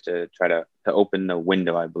players to try to open the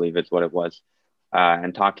window, I believe is what it was,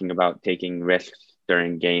 and talking about taking risks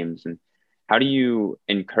during games. And how do you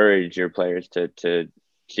encourage your players to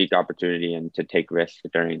seek opportunity and to take risks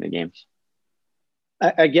during the games?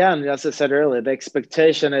 Again, as I said earlier, the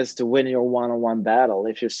expectation is to win your one-on-one battle.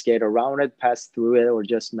 If you skate around it, pass through it, or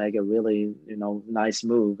just make a really nice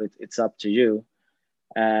move, it's up to you.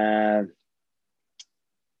 And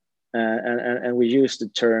we use the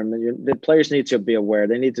term, the players need to be aware.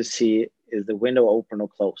 They need to see, is the window open or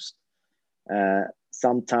closed?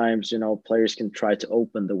 Sometimes players can try to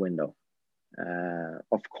open the window.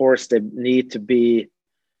 Of course, they need to be,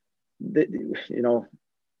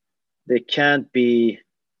 they can't be,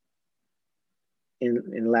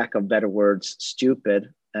 in lack of better words,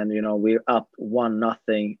 stupid. And we're up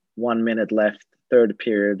 1-0, 1 minute left, third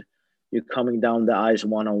period. You're coming down the ice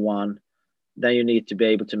one-on-one. Then you need to be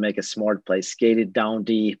able to make a smart play, skate it down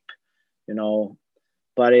deep,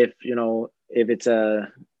 But if it's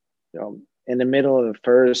in the middle of the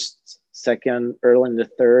first, second, early in the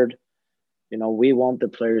third, we want the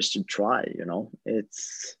players to try.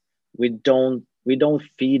 We don't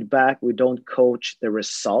feedback, we don't coach the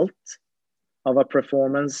result of a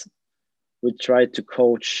performance. We try to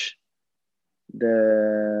coach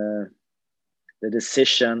the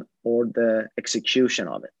decision or the execution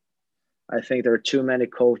of it. I think there are too many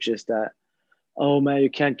coaches that, oh man, you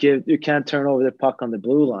can't turn over the puck on the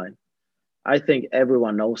blue line. I think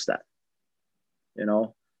everyone knows that,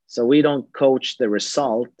 So we don't coach the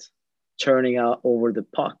result, turning out over the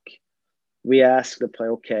puck. We ask the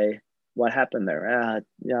player, okay, what happened there?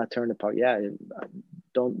 Turn the puck. Yeah,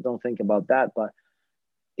 don't think about that. But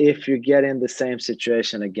if you get in the same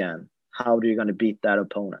situation again, how are you going to beat that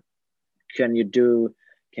opponent? Can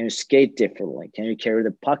you skate differently? Can you carry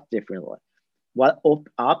the puck differently? What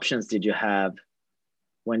options did you have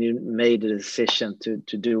when you made the decision to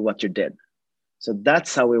do what you did? So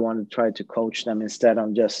that's how we want to try to coach them, instead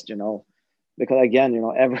of just, because again,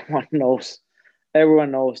 everyone knows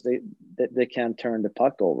they can't turn the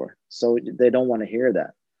puck over. So they don't want to hear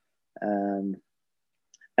that. And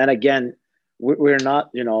again, we're not,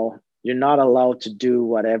 you're not allowed to do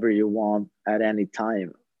whatever you want at any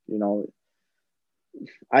time.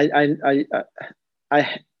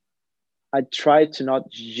 I try to not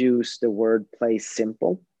use the word play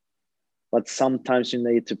simple, but sometimes you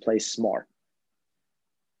need to play smart.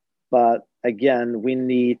 But again, we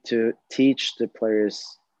need to teach the players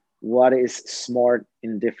what is smart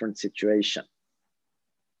in different situations.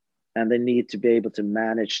 And they need to be able to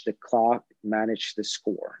manage the clock, manage the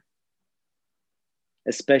score.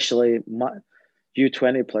 Especially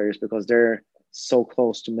U20 players, because they're so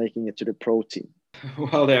close to making it to the pro team.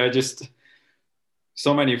 Well, there are just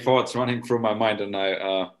so many thoughts running through my mind, and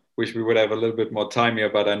wish we would have a little bit more time here,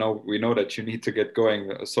 but we know that you need to get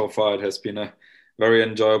going. So far, it has been a very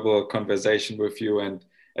enjoyable conversation with you. And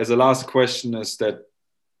as a last question is that,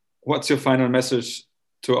 what's your final message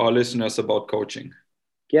to our listeners about coaching?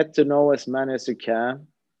 Get to know as many as you can.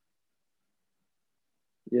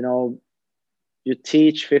 You know, you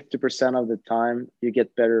teach 50% of the time, you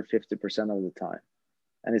get better 50% of the time.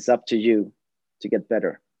 And it's up to you to get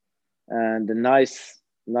better. And the nice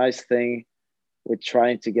thing with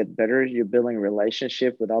trying to get better, you're building a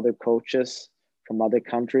relationship with other coaches from other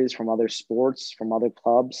countries, from other sports, from other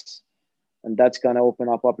clubs. And that's going to open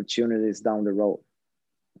up opportunities down the road.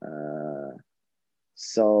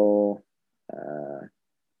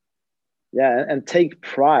 And take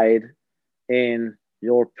pride in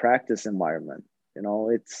your practice environment. You know,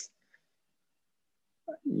 it's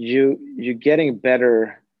you're getting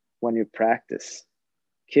better when you practice.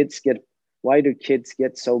 Why do kids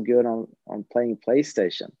get so good on playing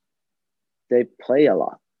PlayStation? They play a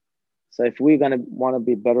lot. So if we're going to want to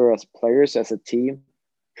be better as players, as a team,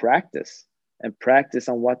 practice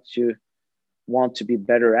on what you want to be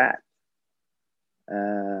better at.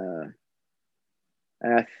 And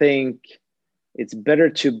I think it's better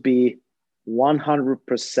to be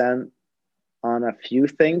 100% on a few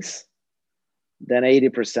things than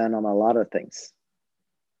 80% on a lot of things.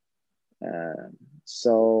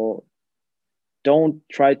 So don't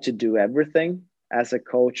try to do everything as a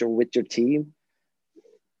coach or with your team.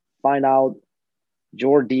 Find out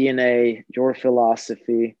your DNA, your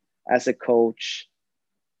philosophy as a coach,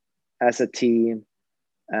 as a team,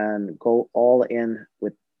 and go all in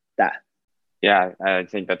with that. Yeah, I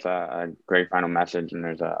think that's a great final message, and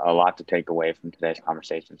there's a lot to take away from today's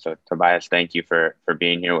conversation. So, Tobias, thank you for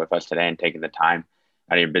being here with us today and taking the time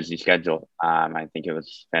out of your busy schedule. I think it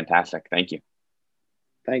was fantastic. Thank you.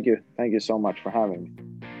 Thank you. Thank you so much for having me.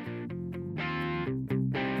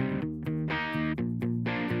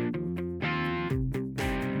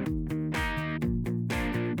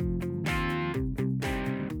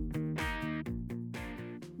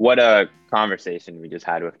 What a conversation we just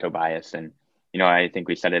had with Tobias. And, you know, I think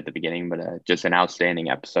we said it at the beginning, but just an outstanding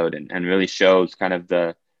episode and really shows kind of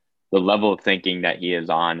the level of thinking that he is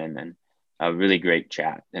on, and a really great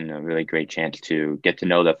chat and a really great chance to get to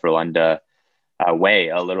know the Frölunda way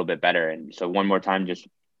a little bit better. And so one more time, just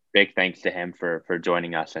big thanks to him for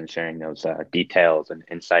joining us and sharing those details and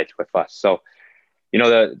insights with us. So, you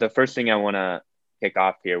know, the first thing I want to kick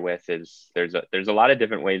off here with is there's a lot of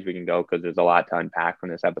different ways we can go, because there's a lot to unpack from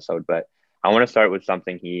this episode, but I want to start with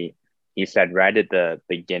something he said right at the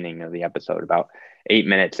beginning of the episode, about 8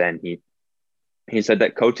 minutes in. He said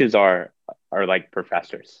that coaches are like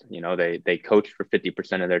professors. You know, they coach for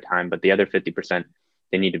 50% of their time, but the other 50%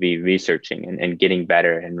 they need to be researching and getting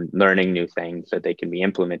better and learning new things that they can be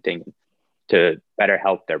implementing to better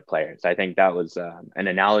help their players. I think that was an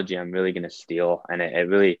analogy I'm really going to steal, and it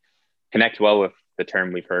really connects well with the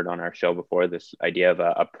term we've heard on our show before, this idea of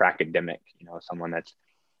a pracademic, you know, someone that's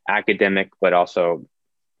academic, but also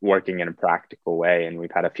working in a practical way. And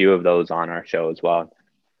we've had a few of those on our show as well.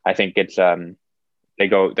 I think it's, they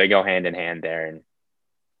go hand in hand there. And,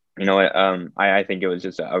 you know, I think it was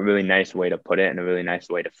just a really nice way to put it, and a really nice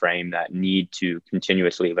way to frame that need to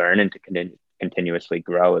continuously learn and to continuously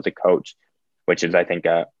grow as a coach, which is, I think,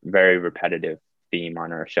 a very repetitive theme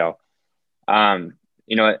on our show.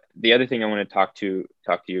 You know, the other thing I want to talk to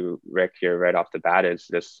you, Rick, here right off the bat is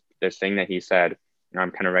this thing that he said,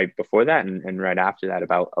 kind of right before that and right after that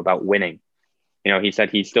about winning. You know, he said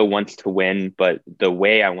he still wants to win, but the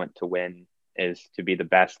way I want to win is to be the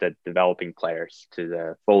best at developing players to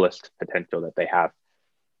the fullest potential that they have.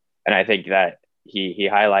 And I think that he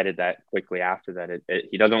highlighted that quickly after that.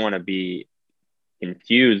 He doesn't want to be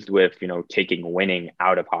confused with, you know, taking winning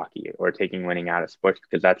out of hockey or taking winning out of sports,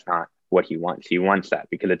 because that's not what he wants. He wants that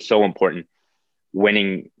because it's so important.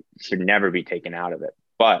 Winning should never be taken out of it.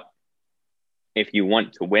 But if you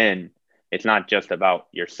want to win, it's not just about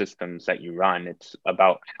your systems that you run. It's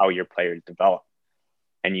about how your players develop.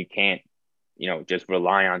 And you can't, you know, just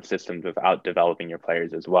rely on systems without developing your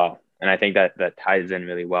players as well. And I think that ties in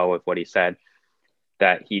really well with what he said,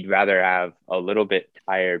 that he'd rather have a little bit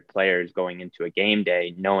tired players going into a game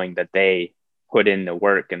day, knowing that they put in the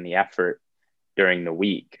work and the effort during the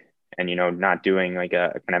week, and, you know, not doing like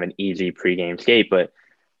a kind of an easy pregame skate, but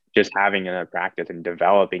just having a practice and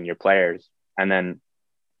developing your players, and then,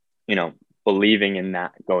 you know, believing in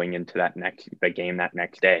that going into the game that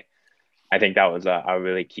next day. I think that was a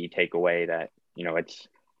really key takeaway, that, you know, it's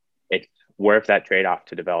worth that trade-off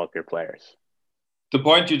to develop your players. The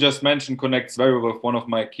point you just mentioned connects very well with one of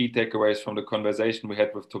my key takeaways from the conversation we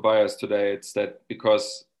had with Tobias today. It's that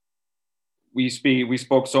because we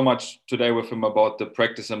spoke so much today with him about the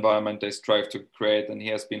practice environment they strive to create, and he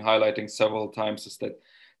has been highlighting several times is that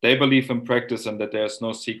they believe in practice and that there's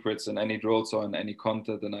no secrets in any drills or in any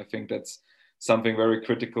content. And I think that's something very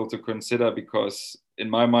critical to consider, because in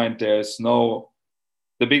my mind,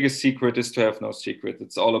 the biggest secret is to have no secret.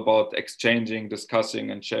 It's all about exchanging,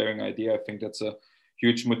 discussing, and sharing idea. I think that's a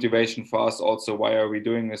huge motivation for us. Also, why are we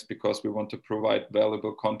doing this? Because we want to provide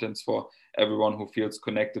valuable contents for everyone who feels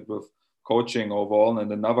connected with coaching overall.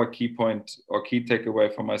 And another key point or key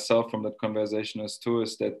takeaway for myself from that conversation is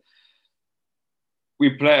that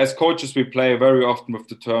we play as coaches, we play very often with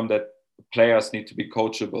the term that players need to be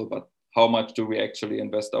coachable, but how much do we actually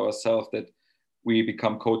invest ourselves that we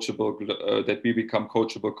become coachable,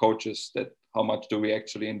 coaches, that how much do we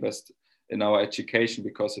actually invest in our education?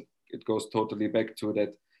 Because it goes totally back to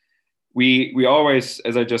that. We always,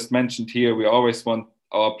 as I just mentioned here, we always want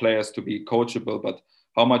our players to be coachable, but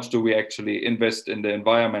how much do we actually invest in the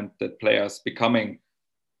environment that players becoming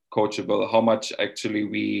coachable? How much actually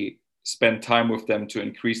we spend time with them to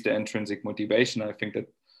increase their intrinsic motivation? I think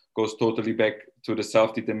that goes totally back to the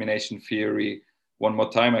self-determination theory. One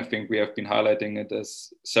more time, I think we have been highlighting it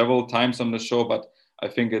as several times on the show, but I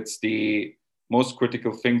think it's the most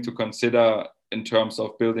critical thing to consider in terms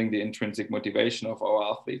of building the intrinsic motivation of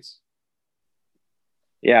our athletes.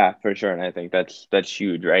 Yeah, for sure. And I think that's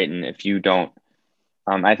huge, right? And if you don't,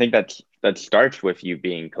 I think that starts with you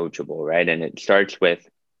being coachable, right? And it starts with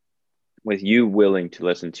you willing to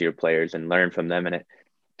listen to your players and learn from them. And it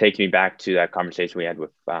takes me back to that conversation we had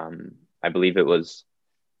with, I believe it was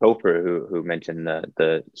Topher who mentioned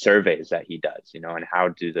the surveys that he does, and how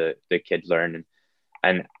do the kids learn,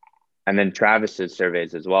 and then Travis's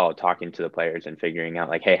surveys as well, talking to the players and figuring out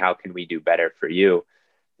like, hey, how can we do better for you?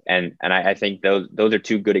 And I think those are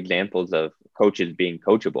two good examples of coaches being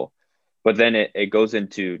coachable. But then it goes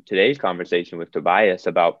into today's conversation with Tobias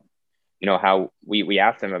about, how we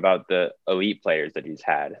asked him about the elite players that he's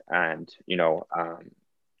had, and,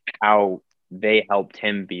 how they helped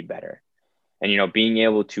him be better. And, being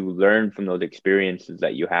able to learn from those experiences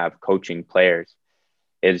that you have coaching players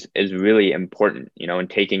is really important, and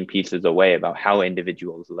taking pieces away about how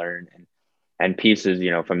individuals learn, and pieces,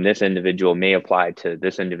 from this individual may apply to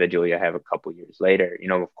this individual you have a couple years later.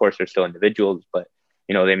 Of course, they're still individuals, but,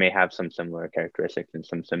 they may have some similar characteristics and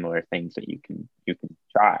some similar things that you can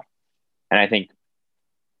try. And I think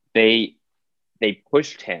they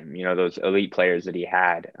pushed him, those elite players that he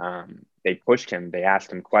had, they pushed him, they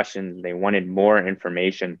asked him questions, they wanted more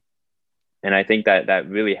information. And I think that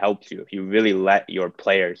really helps you if you really let your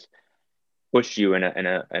players push you in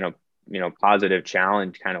a positive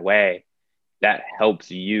challenge kind of way. That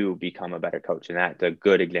helps you become a better coach. And that's a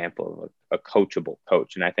good example of a coachable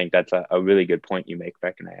coach. And I think that's a really good point you make,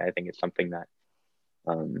 Beck. And I think it's something that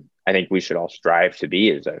I think we should all strive to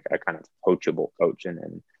be, is a kind of coachable coach.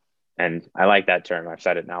 And I like that term. I've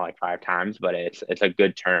said it now like 5 times, but it's a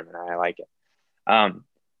good term and I like it. And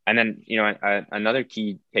then, another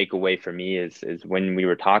key takeaway for me is when we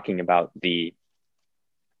were talking about the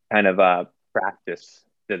kind of practice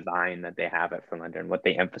design that they have at Frölunda and what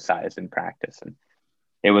they emphasize in practice. And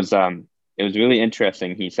it was really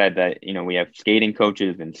interesting. He said that, we have skating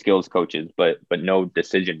coaches and skills coaches, but no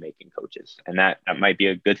decision-making coaches. And that might be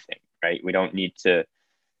a good thing, right? We don't need to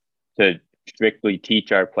strictly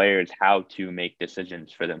teach our players how to make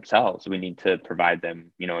decisions for themselves. We need to provide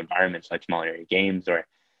them, environments like small area games or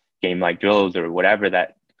game like drills or whatever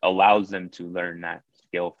that allows them to learn that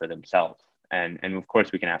skill for themselves. And of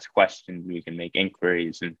course we can ask questions, we can make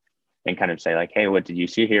inquiries and kind of say like, hey, what did you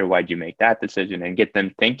see here? Why'd you make that decision? And get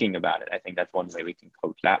them thinking about it. I think that's one way we can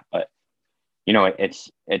coach that. But,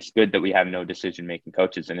 it's good that we have no decision-making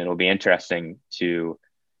coaches, and it'll be interesting to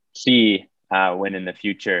see when in the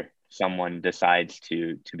future someone decides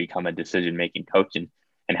to become a decision-making coach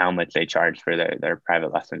and how much they charge for their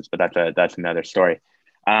private lessons. But that's another story.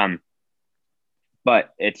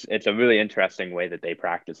 But it's a really interesting way that they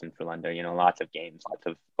practice in Frölunda, lots of games, lots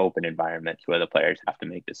of open environments where the players have to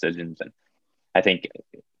make decisions. And I think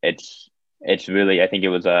it's really, I think it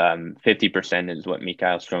was 50% is what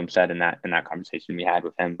Mikael Strom said in that conversation we had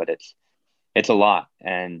with him, but it's a lot,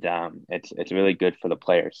 and it's really good for the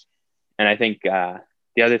players. And I think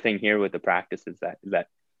the other thing here with the practice is that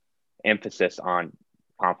emphasis on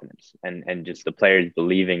confidence and just the players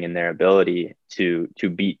believing in their ability to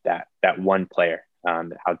beat that one player. How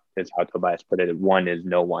Tobias put it, one is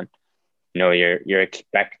no one. You're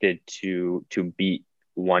expected to beat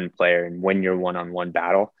one player and win your one-on-one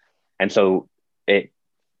battle. And so it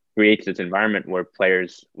creates this environment where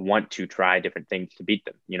players want to try different things to beat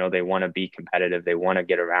them. They want to be competitive. They want to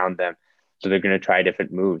get around them. So they're going to try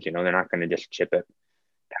different moves. You know, they're not going to just chip it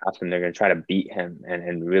past him. They're going to try to beat him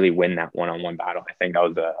and really win that one-on-one battle. I think that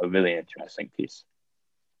was a really interesting piece.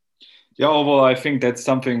 Yeah, overall, I think that's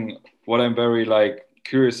something what I'm very like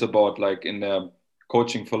curious about, like in their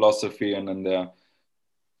coaching philosophy and in their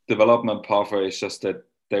development pathway. Is just that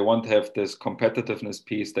they want to have this competitiveness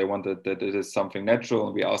piece. They want that it is something natural.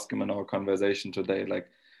 And we asked him in our conversation today, like,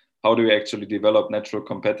 how do we actually develop natural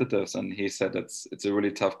competitors? And he said it's a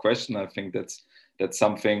really tough question. I think that's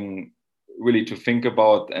something really to think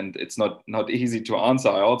about, and it's not easy to answer.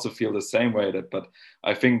 I also feel the same way, but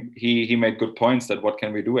I think he made good points that what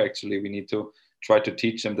can we do actually? We need to try to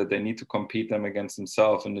teach them that they need to compete them against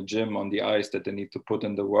themselves in the gym, on the ice, that they need to put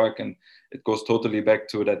in the work. And it goes totally back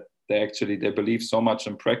to that they believe so much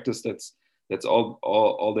in practice. That's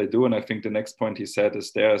all they do. And I think the next point he said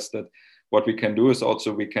is that what we can do is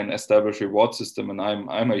also we can establish reward system. And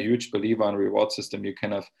I'm a huge believer in reward system. You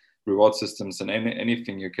can have reward systems in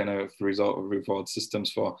anything. You can have reward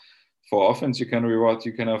systems for offense. You can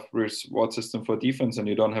have reward system for defense, and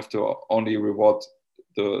you don't have to only reward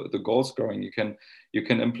the goal scoring. You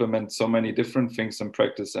can implement so many different things in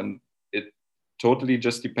practice, and it totally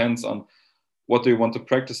just depends on what do you want to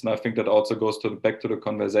practice. And I think that also goes back to the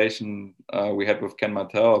conversation we had with Ken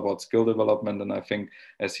Martell about skill development. And I think,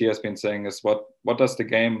 as he has been saying, is what does the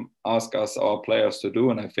game ask us, our players, to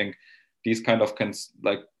do? And I think these kind of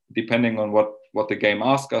depending on what the game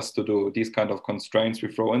asks us to do, these kind of constraints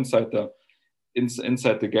we throw inside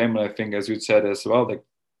the game. And I think, as you said as well, like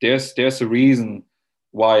there's a reason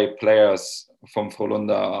why players from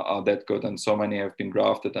Frölunda are that good, and so many have been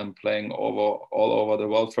drafted and playing all over the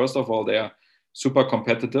world. First of all, they are super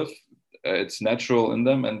competitive. It's natural in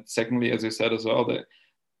them, and secondly, as you said as well,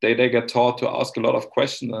 they get taught to ask a lot of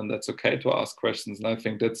questions, and that's okay to ask questions. And I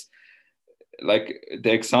think that's like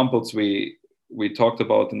the examples we talked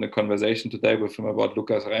about in the conversation today with him about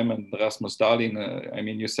Lukas Rem and Rasmus Dahlin. I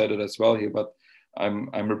mean, you said it as well here, but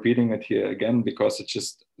I'm repeating it here again because it's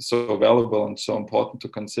just so valuable and so important to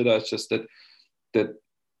consider. It's just that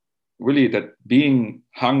really that being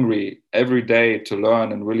hungry every day to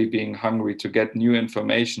learn, and really being hungry to get new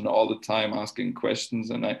information all the time, asking questions.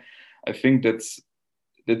 And I think that's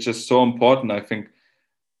just so important. I think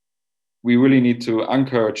we really need to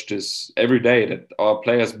encourage this every day, that our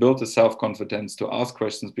players build the self-confidence to ask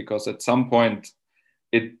questions, because at some point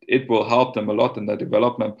it will help them a lot in their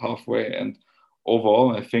development pathway. And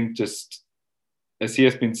overall, I think, just as he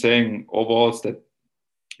has been saying, overall, is that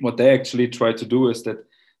what they actually try to do is that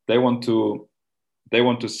they want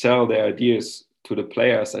to sell their ideas to the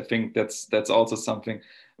players. I think that's also something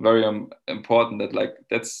very important. That like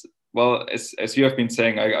that's well, as you have been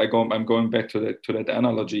saying, I'm going back to that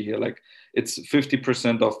analogy here. Like it's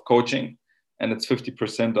 50% of coaching and it's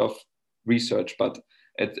 50% of research, but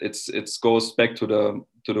it goes back to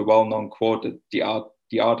the well-known quote that the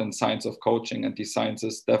art and science of coaching, and the science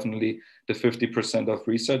is definitely the 50% of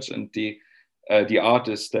research, and the art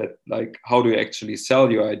is that, like, how do you actually sell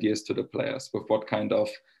your ideas to the players? With what kind of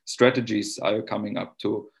strategies are you coming up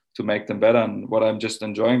to make them better? And what I'm just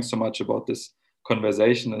enjoying so much about this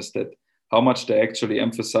conversation is that how much they actually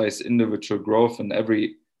emphasize individual growth in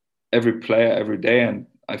every player every day. And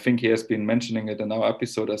I think he has been mentioning it in our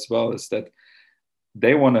episode as well, is that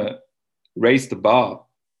they want to raise the bar.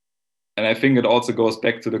 And I think it also goes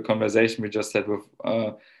back to the conversation we just had with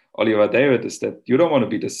Oliver David, is that you don't want to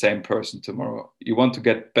be the same person tomorrow. You want to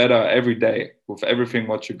get better every day with everything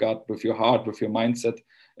what you got, with your heart, with your mindset.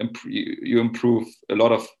 You improve a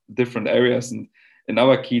lot of different areas. And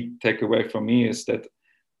another key takeaway for me is that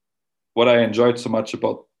what I enjoyed so much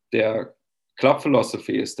about their club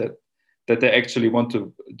philosophy is that they actually want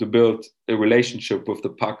to build a relationship with the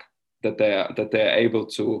puck, that they are able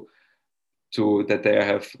to that they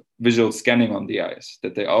have visual scanning on the ice,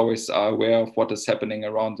 that they always are aware of what is happening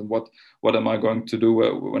around, and what am I going to do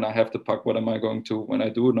when I have the puck, what am I going to when I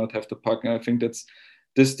do not have the puck. And I think that's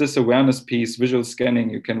this awareness piece, visual scanning,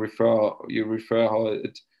 you refer how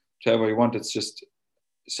it to however you want. It's just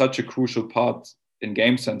such a crucial part in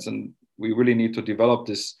game sense, and we really need to develop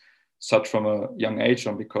this such from a young age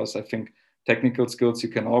on, because I think technical skills, you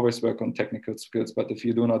can always work on technical skills, but if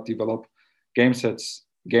you do not develop game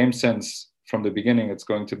sense from the beginning, it's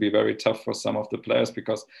going to be very tough for some of the players.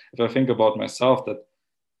 Because if I think about myself, that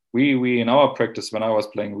we in our practice when I was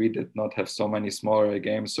playing, we did not have so many smaller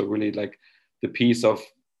games. So really, like, the piece of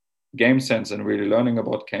game sense and really learning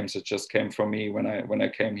about games, it just came from me when I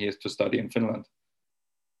came here to study in Finland.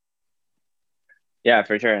 Yeah,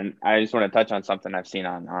 for sure. And I just want to touch on something I've seen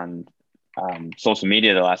on social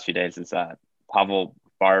media the last few days, is that Pavel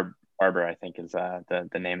Barber, I think is the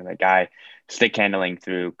name of the guy, stick handling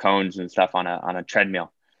through cones and stuff on a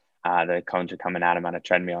treadmill. The cones are coming at him on a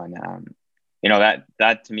treadmill, and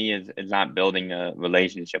that to me is not building a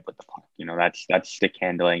relationship with the puck. That's stick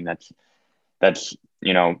handling. That's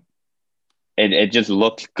it just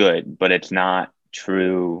looks good, but it's not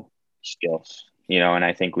true skills. And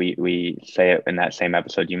I think we say it in that same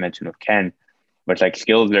episode you mentioned with Ken, where it's like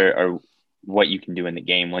skills are what you can do in the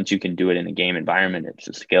game. Once you can do it in a game environment, it's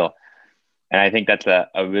a skill. And I think that's a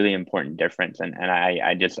really important difference. And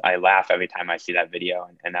I laugh every time I see that video.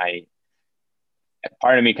 And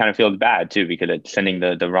part of me kind of feels bad too, because it's sending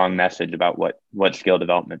the wrong message about what skill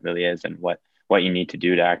development really is and what you need to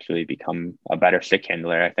do to actually become a better stick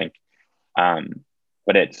handler, I think.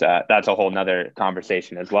 But it's that's a whole nother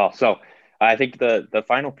conversation as well. So I think the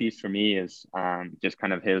final piece for me is just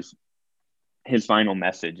kind of his final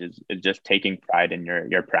message is just taking pride in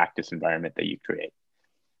your practice environment that you create.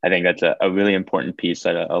 I think that's a really important piece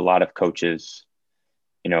that a lot of coaches,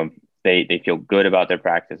 they feel good about their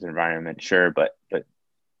practice environment, sure, but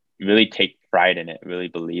really take pride in it, really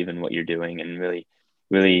believe in what you're doing, and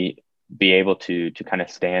really be able to kind of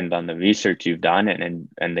stand on the research you've done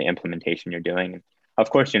and the implementation you're doing. And of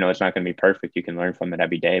course, it's not going to be perfect. You can learn from it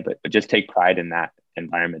every day, but just take pride in that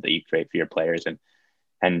environment that you create for your players.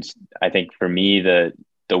 And I think for me, the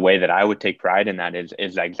way that I would take pride in that is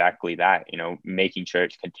exactly that, making sure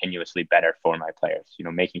it's continuously better for my players,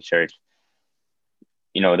 making sure it's,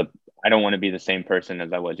 I don't want to be the same person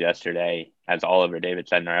as I was yesterday, as Oliver David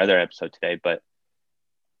said in our other episode today, but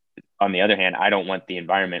on the other hand, I don't want the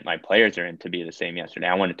environment my players are in to be the same yesterday.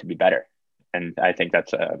 I want it to be better. And I think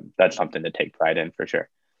that's something to take pride in for sure.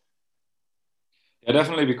 Yeah,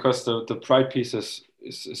 definitely, because the pride piece is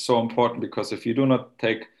so important, because if you do not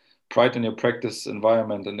take pride in your practice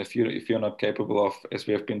environment, and if you're not capable of, as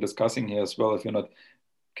we have been discussing here as well, if you're not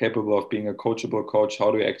capable of being a coachable coach,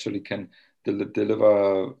 how do you actually can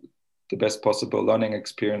deliver the best possible learning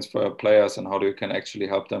experience for our players, and how do you can actually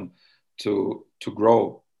help them to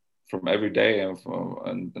grow from every day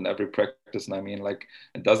and every practice? And I mean, like,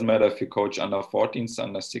 it doesn't matter if you coach under 14s,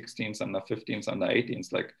 under 16s, under 15s, under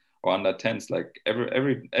 18s, like, or under 10s, like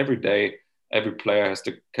every day, every player has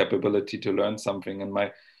the capability to learn something. And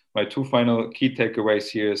my two final key takeaways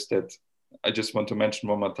here is that I just want to mention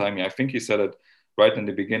one more time. I think he said it right in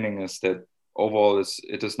the beginning, is that overall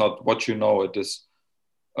it is not what you know, it is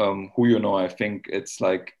who you know. I think it's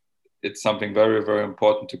something very, very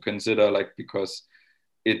important to consider, like, because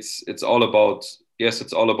it's all about, yes,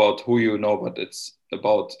 it's all about who you know, but it's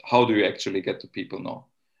about how do you actually get to people know.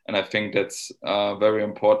 And I think that's very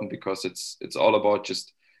important, because it's all about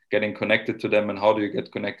just getting connected to them. And how do you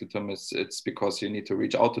get connected to them? It's because you need to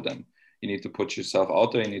reach out to them. You need to put yourself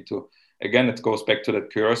out there. You need to, again, it goes back to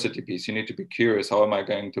that curiosity piece. You need to be curious. How am I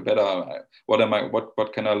going to better?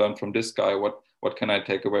 What can I learn from this guy? What can I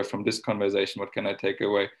take away from this conversation? What can I take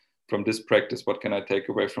away from this practice? What can I take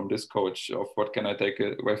away from this coach? Or what can I take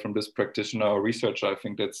away from this practitioner or researcher? I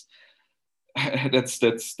think that's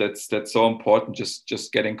so important.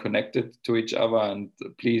 Just getting connected to each other. And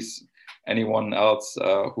please, anyone else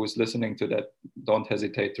who's listening to that, don't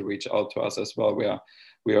hesitate to reach out to us as well.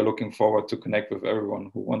 We are looking forward to connect with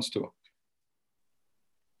everyone who wants to.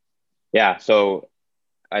 Yeah, so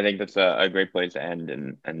I think that's a great place to end,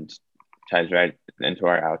 and ties right into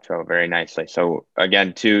our outro very nicely. So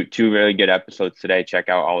again, two really good episodes today. Check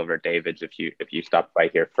out Oliver David's if you stopped by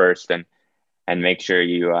here first, and make sure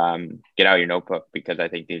you get out your notebook, because I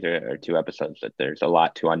think these are two episodes that there's a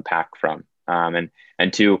lot to unpack from. And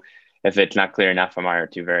two, if it's not clear enough from our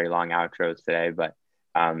two very long outros today, but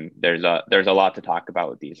there's a lot to talk about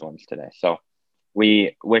with these ones today. So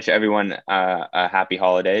we wish everyone a happy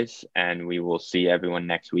holidays, and we will see everyone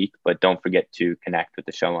next week. But don't forget to connect with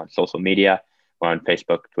the show on social media. We're on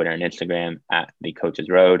Facebook, Twitter, and Instagram at The Coaches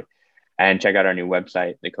Road. And check out our new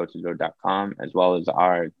website, thecoachesroad.com, as well as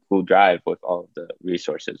our Google Drive with all of the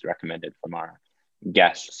resources recommended from our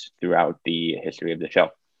guests throughout the history of the show.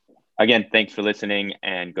 Again, thanks for listening,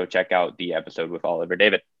 and go check out the episode with Oliver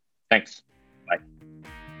David. Thanks.